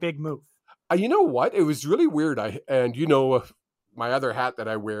make a big move. You know what? It was really weird. My other hat that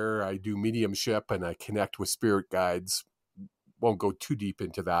I wear, I do mediumship and I connect with spirit guides. Won't go too deep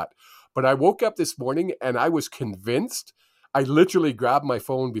into that. But I woke up this morning and I was convinced. I literally grabbed my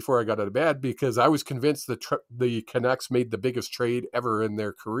phone before I got out of bed because I was convinced the Canucks made the biggest trade ever in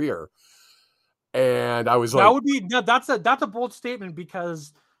their career. And I was that's a bold statement,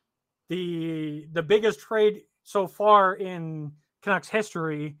 because the biggest trade so far in Canucks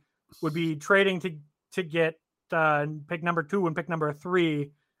history would be trading to get pick number 2 and pick number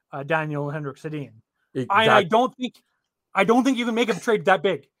 3, Daniel Henrik-Sedin. I don't think you can make a trade that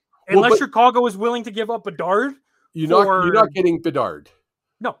big unless Chicago is willing to give up Bedard. You're not getting Bedard.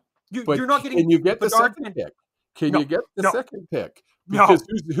 No, you're not getting. Can you get the second pick? Can you get the second pick? Because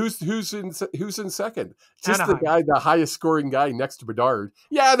who's in second? Just Anaheim. The highest scoring guy next to Bedard.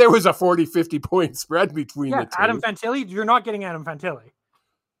 Yeah, there was a 40-50 point spread between the two. Adam Fantilli. You're not getting Adam Fantilli.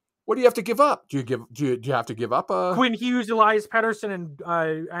 What do you have to give up? Do you have to give up Quinn Hughes, Elias Pettersson,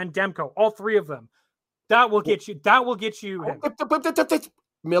 and Demko? All 3 of them. That will get you.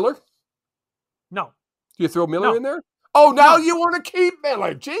 Miller. No. Do you throw Miller in there? Oh, now you want to keep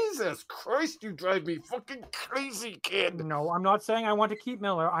Miller. Jesus Christ, you drive me fucking crazy, kid. No, I'm not saying I want to keep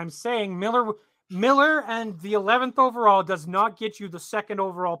Miller. I'm saying Miller and the 11th overall does not get you the 2nd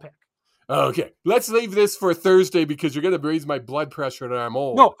overall pick. Okay, let's leave this for Thursday because you're going to raise my blood pressure and I'm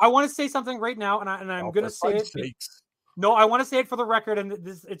old. No, I want to say something right now, and I'm going to say it. Sakes. No, I want to say it for the record, and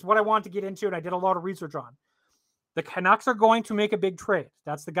it's what I want to get into, and I did a lot of research on. The Canucks are going to make a big trade.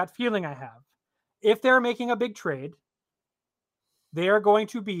 That's the gut feeling I have. If they're making a big trade, they are going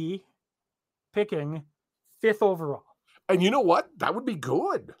to be picking 5th overall. And you know what? That would be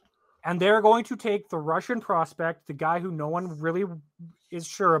good. And they're going to take the Russian prospect, the guy who no one really is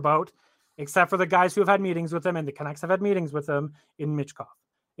sure about, except for the guys who have had meetings with him, and the Canucks have had meetings with him, in Michkov.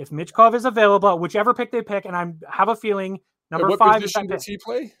 If Michkov is available, whichever pick they pick, and I have a feeling number 5 is that pick. What position does he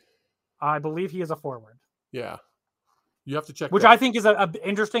play? I believe he is a forward. Yeah. You have to check which I think is an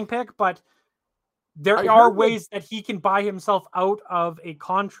interesting pick, but there are ways that he can buy himself out of a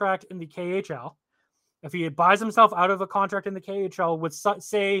contract in the KHL. If he buys himself out of a contract in the KHL with,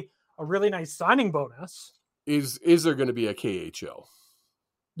 say, a really nice signing bonus. Is there going to be a KHL?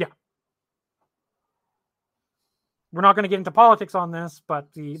 Yeah. We're not going to get into politics on this,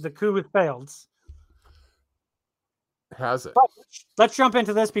 but the coup has failed. Has it? But let's jump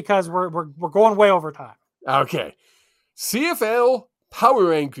into this because we're going way over time. Okay. CFL Power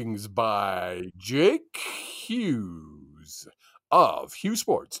Rankings by Jake Hughes of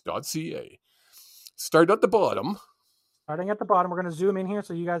HughesSports.ca. Start at the bottom. Starting at the bottom, we're going to zoom in here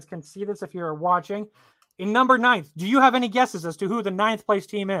so you guys can see this if you're watching. In number 9th, do you have any guesses as to who the 9th place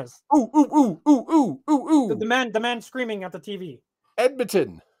team is? The man screaming at the TV.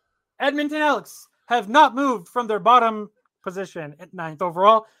 Edmonton Elks have not moved from their bottom position at 9th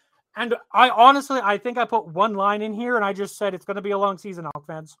overall. And I think I put one line in here and I just said it's going to be a long season, Elk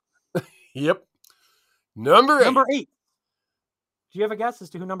fans. Yep. Number 8. Do you have a guess as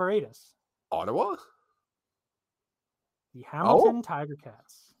to who number 8 is? Ottawa? The Hamilton Tiger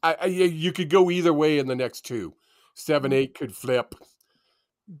Cats. You could go either way in the next 2. 7-8 could flip.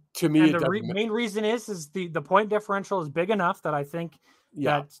 To me, and the main reason is the point differential is big enough that I think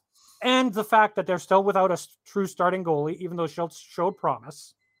that, and the fact that they're still without a true starting goalie, even though Schultz showed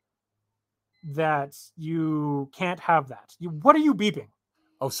promise. that you can't have that. What are you beeping?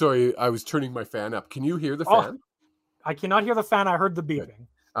 Oh, sorry. I was turning my fan up. Can you hear the fan? I cannot hear the fan. I heard the beeping. Good.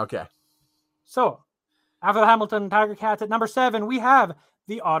 Okay. So, after the Hamilton Tiger Cats at number 7, we have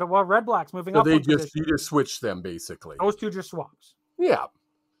the Ottawa Red Blacks moving up. So you just switched them, basically. Those two just swapped. Yeah.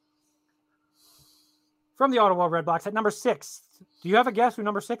 From the Ottawa Red Blacks at number 6. Do you have a guess who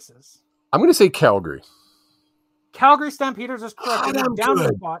number 6 is? I'm going to say Calgary. Calgary Stampeders is correct. They moved down a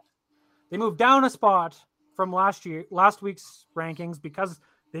spot. They moved down a spot from last week's rankings because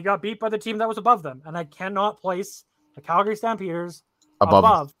they got beat by the team that was above them. And I cannot place the Calgary Stampeders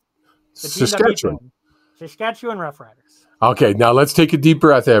above the team that beat them. Saskatchewan Roughriders. Okay, now let's take a deep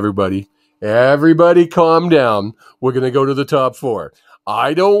breath, everybody. Everybody calm down. We're going to go to the top 4.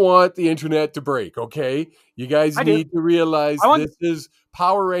 I don't want the internet to break, okay? You guys need to realize this is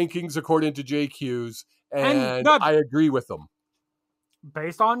power rankings according to JQs, and I agree with them.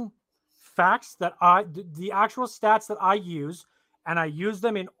 Based on facts that the actual stats that I use, and I use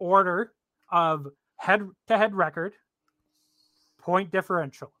them in order of head-to-head record, point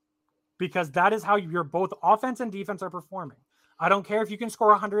differential, because that is how your both offense and defense are performing. I don't care if you can score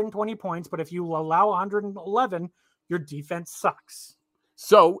 120 points, but if you allow 111, your defense sucks.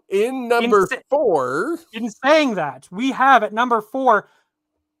 So in number 4... In saying that, we have at number 4,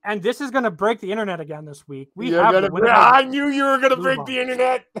 and this is going to break the internet again this week. I knew you were going to break the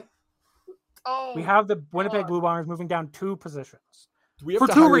internet. We have the Winnipeg Blue Bombers moving down 2 positions. For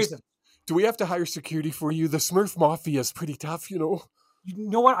 2 reasons. Do we have to hire security for you? The Smurf Mafia is pretty tough, you know. You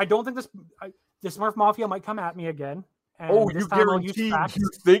know what? I don't think the Smurf Mafia might come at me again. And you guarantee? You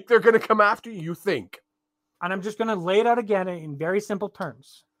think they're going to come after you? You think? And I'm just going to lay it out again in very simple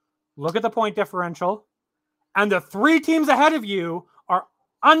terms. Look at the point differential, and the 3 teams ahead of you are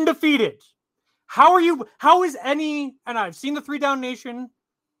undefeated. How is any, and I've seen the 3 Down Nation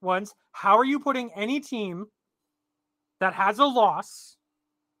ones, how are you putting any team that has a loss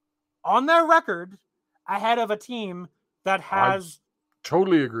on their record ahead of a team that has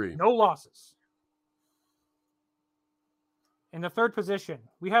totally agree. No losses? In the 3rd position,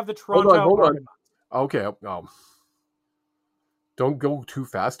 we have the Toronto Argonauts. Okay. Don't go too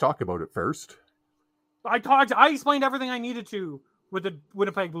fast. Talk about it first. I explained everything I needed to with the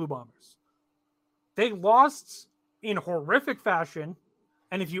Winnipeg Blue Bombers. They lost in horrific fashion.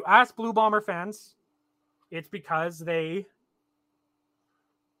 And if you ask Blue Bomber fans, it's because they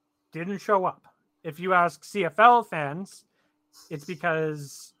didn't show up. If you ask CFL fans, it's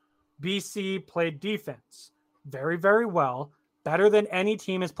because BC played defense very, very well. Better than any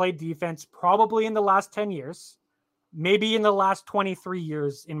team has played defense probably in the last 10 years, maybe in the last 23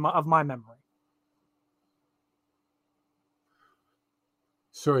 years of my memory.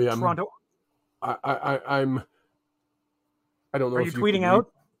 Sorry, Toronto. I don't know. Are you tweeting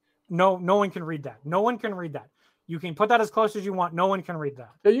out? No one can read that. No one can read that. You can put that as close as you want. No one can read that.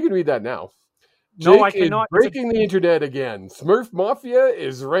 Yeah, you can read that now. No, I cannot. Breaking the internet again. Smurf Mafia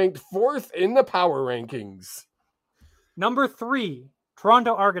is ranked 4th in the power rankings. Number 3,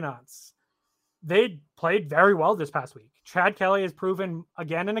 Toronto Argonauts. They played very well this past week. Chad Kelly has proven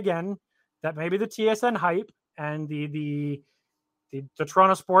again and again that maybe the TSN hype and the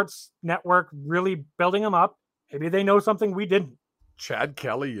Toronto Sports Network really building him up, maybe they know something we didn't. Chad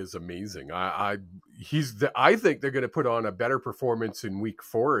Kelly is amazing. I think they're going to put on a better performance in week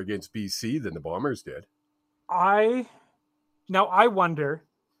 4 against BC than the Bombers did. I wonder,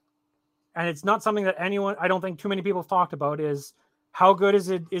 and it's not something that I don't think too many people have talked about, is how good is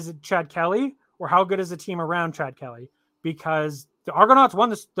it Chad Kelly, or how good is the team around Chad Kelly? Because the Argonauts won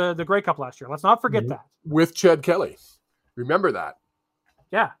the Grey Cup last year. Let's not forget that. With Chad Kelly. Remember that.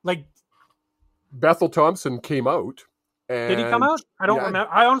 Yeah. Like Bethel Thompson came out. Did he come out? I don't remember.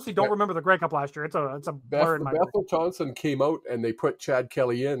 I honestly don't remember the Grey Cup last year. It's a blur in my memory. Bethel Thompson came out and they put Chad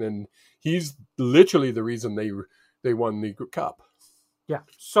Kelly in, and he's literally the reason they won the Cup. Yeah.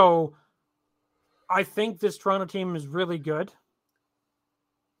 So I think this Toronto team is really good,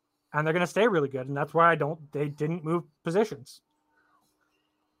 and they're going to stay really good, and that's why they didn't move positions.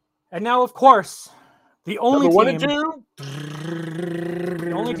 And now, of course, the only team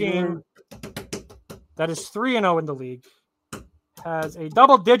that is 3-0 in the league has a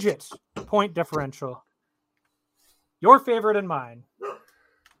double-digit point differential. Your favorite and mine.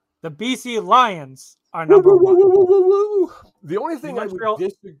 The BC Lions are number 1. The only thing I would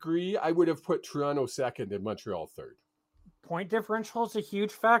disagree, I would have put Toronto 2nd and Montreal 3rd. Point differential is a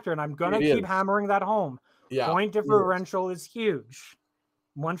huge factor, and I'm going to keep hammering that home. Yeah, point differential is huge.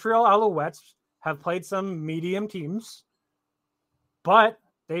 Montreal Alouettes have played some medium teams, but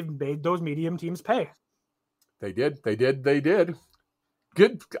they've made those medium teams pay. They did.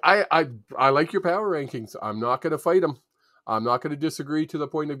 Good. I like your power rankings. I'm not going to fight them. I'm not going to disagree to the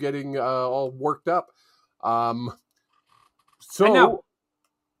point of getting all worked up. So,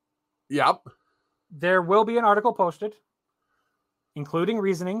 yep. There will be an article posted, including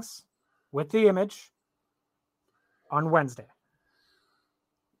reasonings, with the image on Wednesday.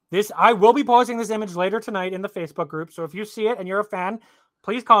 I will be posting this image later tonight in the Facebook group. So if you see it and you're a fan,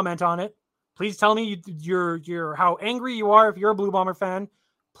 please comment on it. Please tell me you're how angry you are if you're a Blue Bomber fan.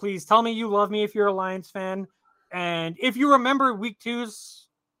 Please tell me you love me if you're a Lions fan. And if you remember week 2's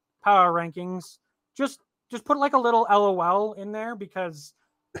power rankings, just put like a little LOL in there because,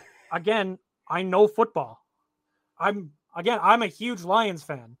 again, I know football. I'm a huge Lions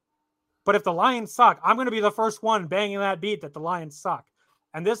fan. But if the Lions suck, I'm going to be the first one banging that beat that the Lions suck.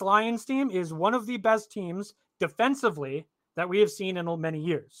 And this Lions team is one of the best teams defensively that we have seen in many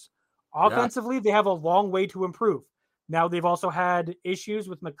years. Offensively, They have a long way to improve. Now, they've also had issues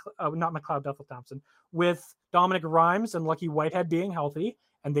with not McLeod Bethel-Thompson, with Dominic Rhymes and Lucky Whitehead being healthy,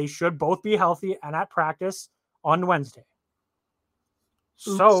 and they should both be healthy and at practice on Wednesday.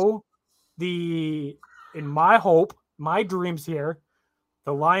 Oops. So, in my hope, my dreams here,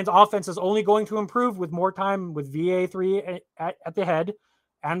 the Lions offense is only going to improve with more time with VA3 at the head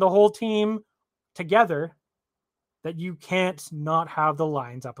and the whole team together, that you can't not have the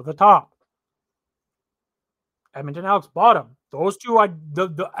Lions up at the top. Edmonton Elks, bottom. Those two,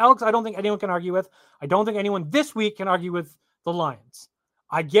 the Elks, I don't think anyone can argue with. I don't think anyone this week can argue with the Lions.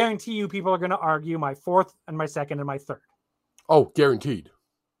 I guarantee you people are going to argue my fourth and my second and my third. Oh, guaranteed.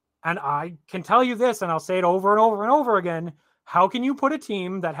 And I can tell you this, and I'll say it over and over and over again. How can you put a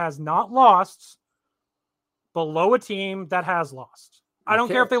team that has not lost below a team that has lost? I don't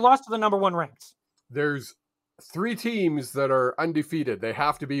care if they lost to the number 1 ranked. There's 3 teams that are undefeated. They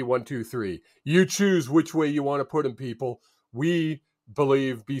have to be 1, 2, 3. You choose which way you want to put them, people. We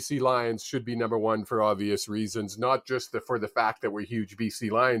believe BC Lions should be number 1 for obvious reasons, not just for the fact that we're huge BC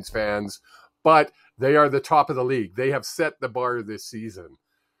Lions fans, but they are the top of the league. They have set the bar this season.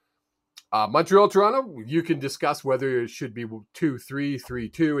 Montreal, Toronto, you can discuss whether it should be 2-3,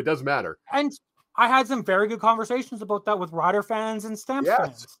 3-2. It doesn't matter. And I had some very good conversations about that with Rider fans and Stamps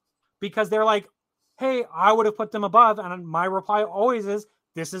fans, because they're like, hey, I would have put them above. And my reply always is,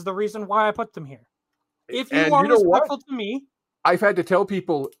 this is the reason why I put them here. If you are respectful to me. I've had to tell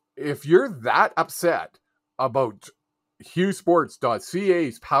people, if you're that upset about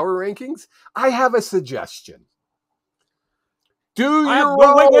HughSports.ca's power rankings, I have a suggestion.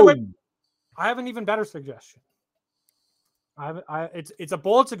 Wait. I have an even better suggestion. It's a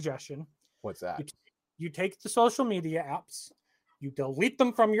bold suggestion. What's that? You take the social media apps, you delete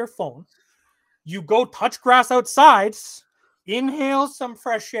them from your phone, you go touch grass outside, inhale some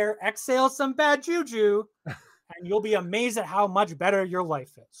fresh air, exhale some bad juju, and you'll be amazed at how much better your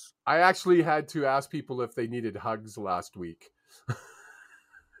life is. I actually had to ask people if they needed hugs last week.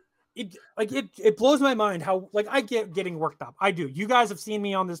 It blows my mind how I get getting worked up. I do. You guys have seen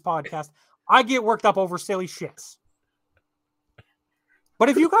me on this podcast. I get worked up over silly shits. But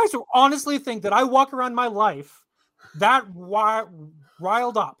if you guys honestly think that I walk around my life that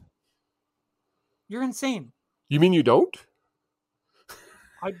riled up, you're insane. You mean you don't?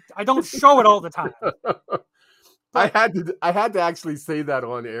 I don't show it all the time. I had to actually say that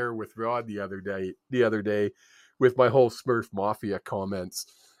on air with Rod the other day with my whole Smurf Mafia comments.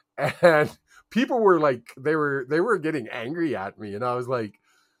 And people were like, they were getting angry at me. And I was like,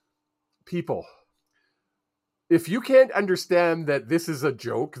 people, if you can't understand that this is a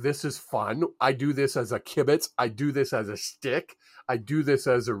joke, this is fun. I do this as a kibitz. I do this as a shtick. I do this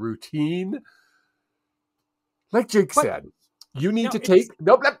as a routine. Like Jake said, you need to take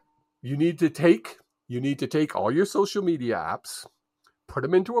all your social media apps, put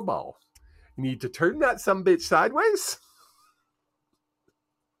them into a ball. You need to turn that sumbitch sideways.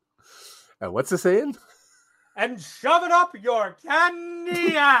 And what's the saying? And shove it up your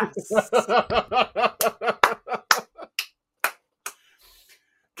candy ass.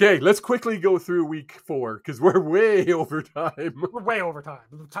 Okay, let's quickly go through week 4 because we're way over time. We're way over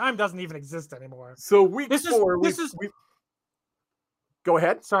time. Time doesn't even exist anymore. So week 4. Go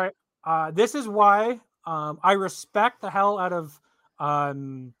ahead. Sorry. This is why I respect the hell out of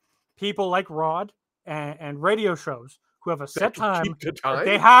people like Rod and radio shows who have a set time that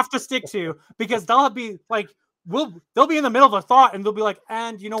they have to stick to, because they'll be like, they'll be in the middle of a thought and they'll be like,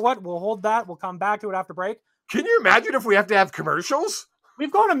 and you know what? We'll hold that. We'll come back to it after break. Can you imagine if we have to have commercials?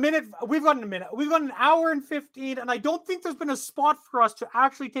 We've gone a minute. We've gone an hour and 15, and I don't think there's been a spot for us to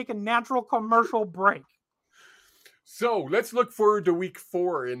actually take a natural commercial break. So let's look forward to week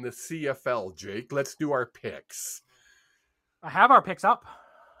 4 in the CFL, Jake. Let's do our picks. I have our picks up.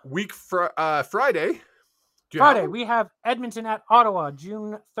 Friday. Friday, we have Edmonton at Ottawa,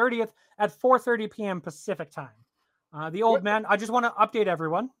 June 30th at 4:30 p.m. Pacific time. The old man, I just want to update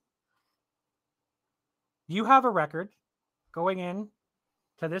everyone. You have a record going in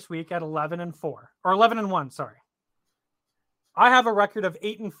to this week at 11-4 or 11-1. Sorry, I have a record of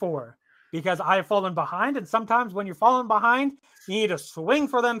 8-4 because I have fallen behind, and sometimes when you're falling behind, you need to swing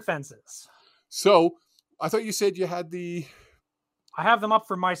for them fences. So I thought you said you had the. I have them up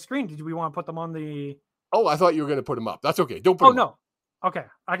for my screen. Did we want to put them on the? Oh, I thought you were going to put them up. That's okay. Don't put them up. Oh, no. Okay.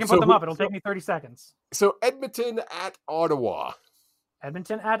 I can put them up. It'll take me 30 seconds. So Edmonton at Ottawa.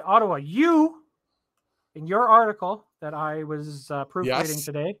 Edmonton at Ottawa. You, in your article that I was proofreading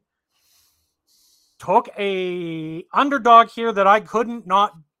today, took a underdog here that I couldn't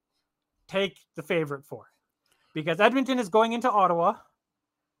not take the favorite for. Because Edmonton is going into Ottawa,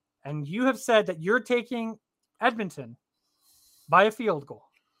 and you have said that you're taking Edmonton by a field goal.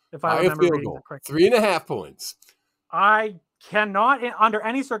 If I remember reading that correctly. 3.5 points. I cannot, under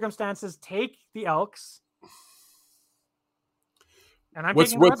any circumstances, take the Elks. And I'm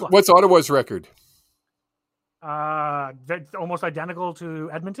taking the Red Blacks. What's Ottawa's record? Almost identical to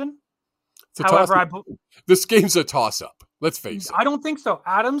Edmonton. However, this game's a toss-up. Let's face it. I don't think so.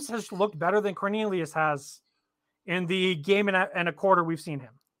 Adams has looked better than Cornelius has in the game and a quarter we've seen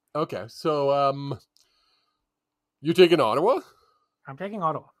him. Okay, so you're taking Ottawa? I'm taking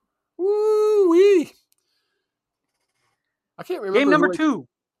Ottawa. Woo-wee. I can't remember. Game number 2.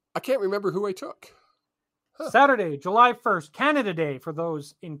 I can't remember who I took. Saturday, July 1st, Canada Day for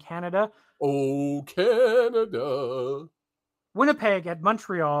those in Canada. Oh, Canada. Winnipeg at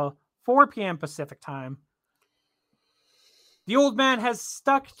Montreal, 4 p.m. Pacific time. The old man has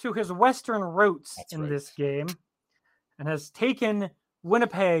stuck to his Western roots this game and has taken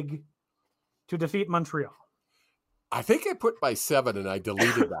Winnipeg to defeat Montreal. I think I put by 7 and I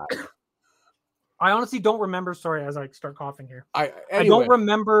deleted that. I honestly don't remember. Sorry, as I start coughing here. Anyway, I don't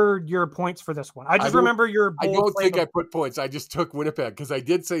remember your points for this one. I just remember your. I don't think I put points. I just took Winnipeg because I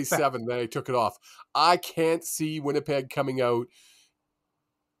did say 7, then I took it off. I can't see Winnipeg coming out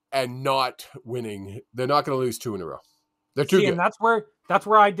and not winning. They're not going to lose 2 in a row. They're too good. And that's where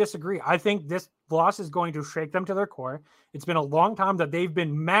I disagree. I think this loss is going to shake them to their core. It's been a long time that they've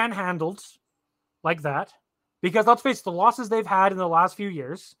been manhandled like that. Because let's face it, the losses they've had in the last few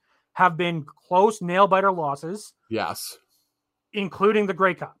years have been close nail-biter losses. Yes. Including the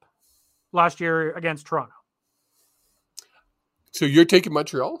Grey Cup last year against Toronto. So you're taking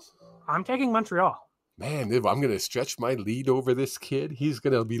Montreal? I'm taking Montreal. Man, if I'm going to stretch my lead over this kid, he's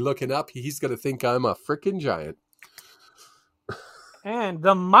going to be looking up. He's going to think I'm a freaking giant. And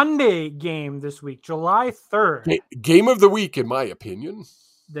the Monday game this week, July 3rd. Game of the week, in my opinion.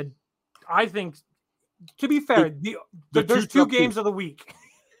 I think... To be fair, there's 2 games of the week.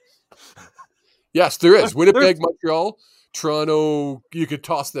 Yes, there is. Winnipeg, Montreal, Toronto, you could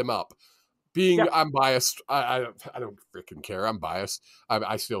toss them up. I'm biased. I don't freaking care. I'm biased.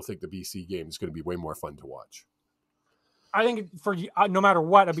 I still think the BC game is going to be way more fun to watch. I think for no matter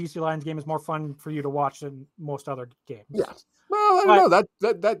what, a BC Lions game is more fun for you to watch than most other games. Yeah. Well, I don't know.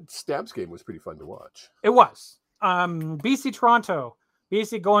 That Stamps game was pretty fun to watch. It was. BC Toronto.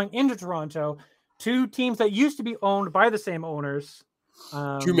 BC going into Toronto. 2 teams that used to be owned by the same owners.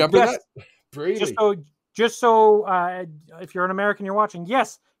 Do you remember that? Brady. Just so if you're an American, you're watching.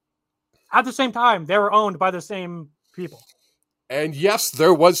 Yes, at the same time, they were owned by the same people. And yes,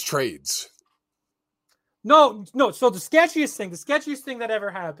 there was trades. No. So the sketchiest thing that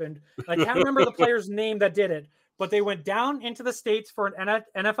ever happened, I can't remember the player's name that did it, but they went down into the States for an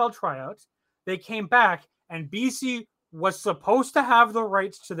NFL tryout. They came back, and BC was supposed to have the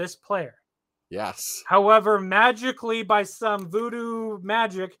rights to this player. Yes. However, magically, by some voodoo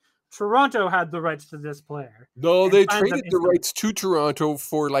magic, Toronto had the rights to this player. No, they traded the rights to Toronto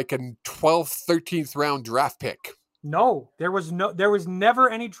for like a 12th, 13th round draft pick. No, there was never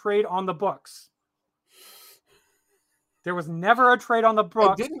any trade on the books. There was never a trade on the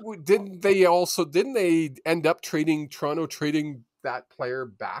books. Didn't they end up trading that player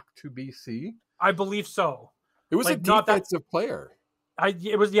back to BC? I believe so. It was a defensive player. I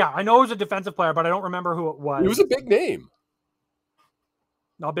know it was a defensive player, but I don't remember who it was. It was a big name.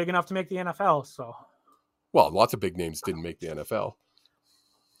 Not big enough to make the NFL, so. Well, lots of big names didn't make the NFL.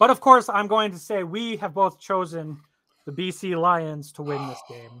 But of course, I'm going to say we have both chosen the BC Lions to win this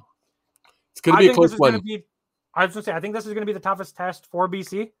game. It's going to be a close one. I was going to say, I think this is going to be the toughest test for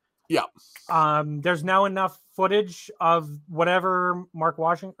BC. Yeah. There's now enough footage of whatever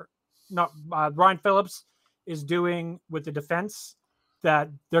Ryan Phillips is doing with the defense that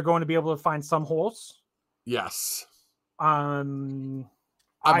they're going to be able to find some holes. Yes. I'm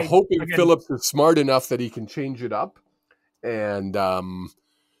hoping Phillips is smart enough that he can change it up, and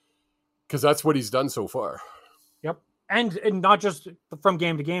because that's what he's done so far. Yep, and not just from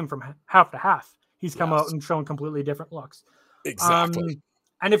game to game, from half to half, he's come out and shown completely different looks. Exactly.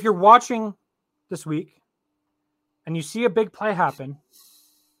 And if you're watching this week and you see a big play happen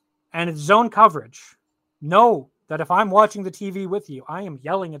and it's zone coverage, know that if I'm watching the TV with you, I am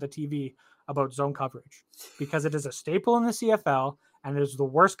yelling at the TV about zone coverage because it is a staple in the CFL and it is the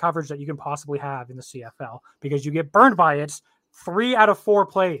worst coverage that you can possibly have in the CFL because you get burned by it 3 out of 4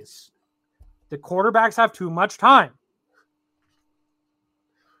 plays. The quarterbacks have too much time.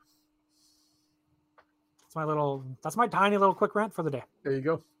 That's my tiny little quick rant for the day. There you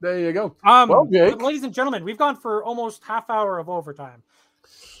go. Well, ladies and gentlemen, we've gone for almost half hour of overtime.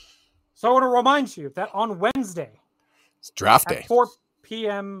 So I want to remind you that on Wednesday, it's draft day at 4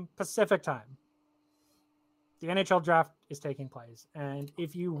 p.m. Pacific time, the NHL draft is taking place. And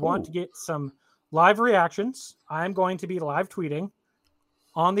if you want to get some live reactions, I'm going to be live tweeting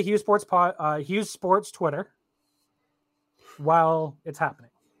on the Hughes Sports Twitter while it's happening.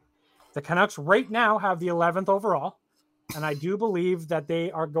 The Canucks right now have the 11th overall, and I do believe that they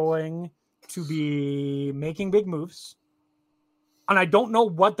are going to be making big moves. And I don't know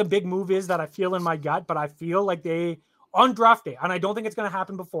what the big move is that I feel in my gut, but I feel like on draft day, and I don't think it's going to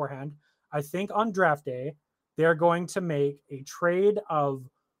happen beforehand, I think on draft day, they're going to make a trade of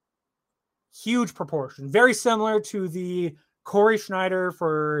huge proportion, very similar to the Corey Schneider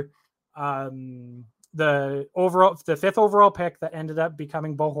for the 5th overall pick that ended up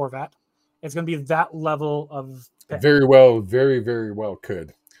becoming Bo Horvat. It's going to be that level of pick. Very well, very, very well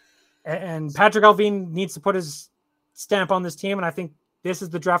could. And Patrick Allvin needs to put his stamp on this team, and I think this is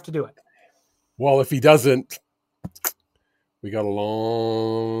the draft to do it. Well, if he doesn't, we got a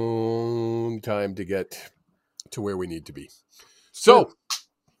long time to get to where we need to be. So,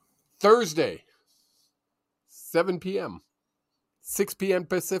 Thursday, 7 p.m., 6 p.m.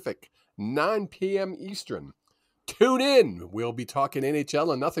 Pacific, 9 p.m. Eastern. Tune in. We'll be talking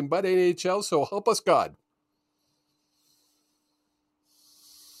NHL and nothing but NHL, so help us God.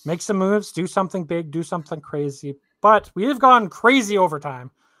 Make some moves, do something big, do something crazy. But we have gone crazy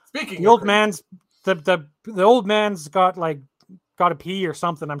overtime. Speaking the old man's the old man's got a pee or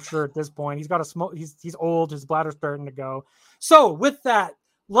something, I'm sure at this point. He's got a smoke, he's old, his bladder's starting to go. So with that,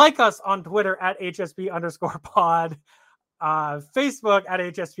 like us on Twitter at HSP_pod. Facebook at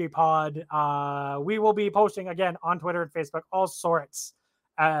HSP Pod. We will be posting again on Twitter and Facebook all sorts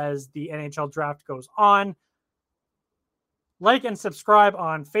as the NHL draft goes on. Like and subscribe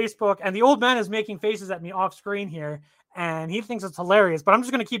on Facebook. And the old man is making faces at me off screen here, and he thinks it's hilarious, but I'm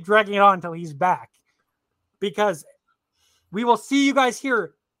just going to keep dragging it on until he's back, because we will see you guys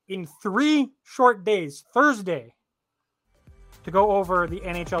here in 3 short days, Thursday, to go over the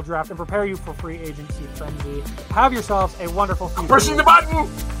NHL draft and prepare you for free agency frenzy. Have yourselves a wonderful season. Pushing the button.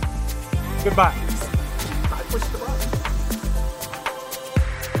 Goodbye. I pushed the button.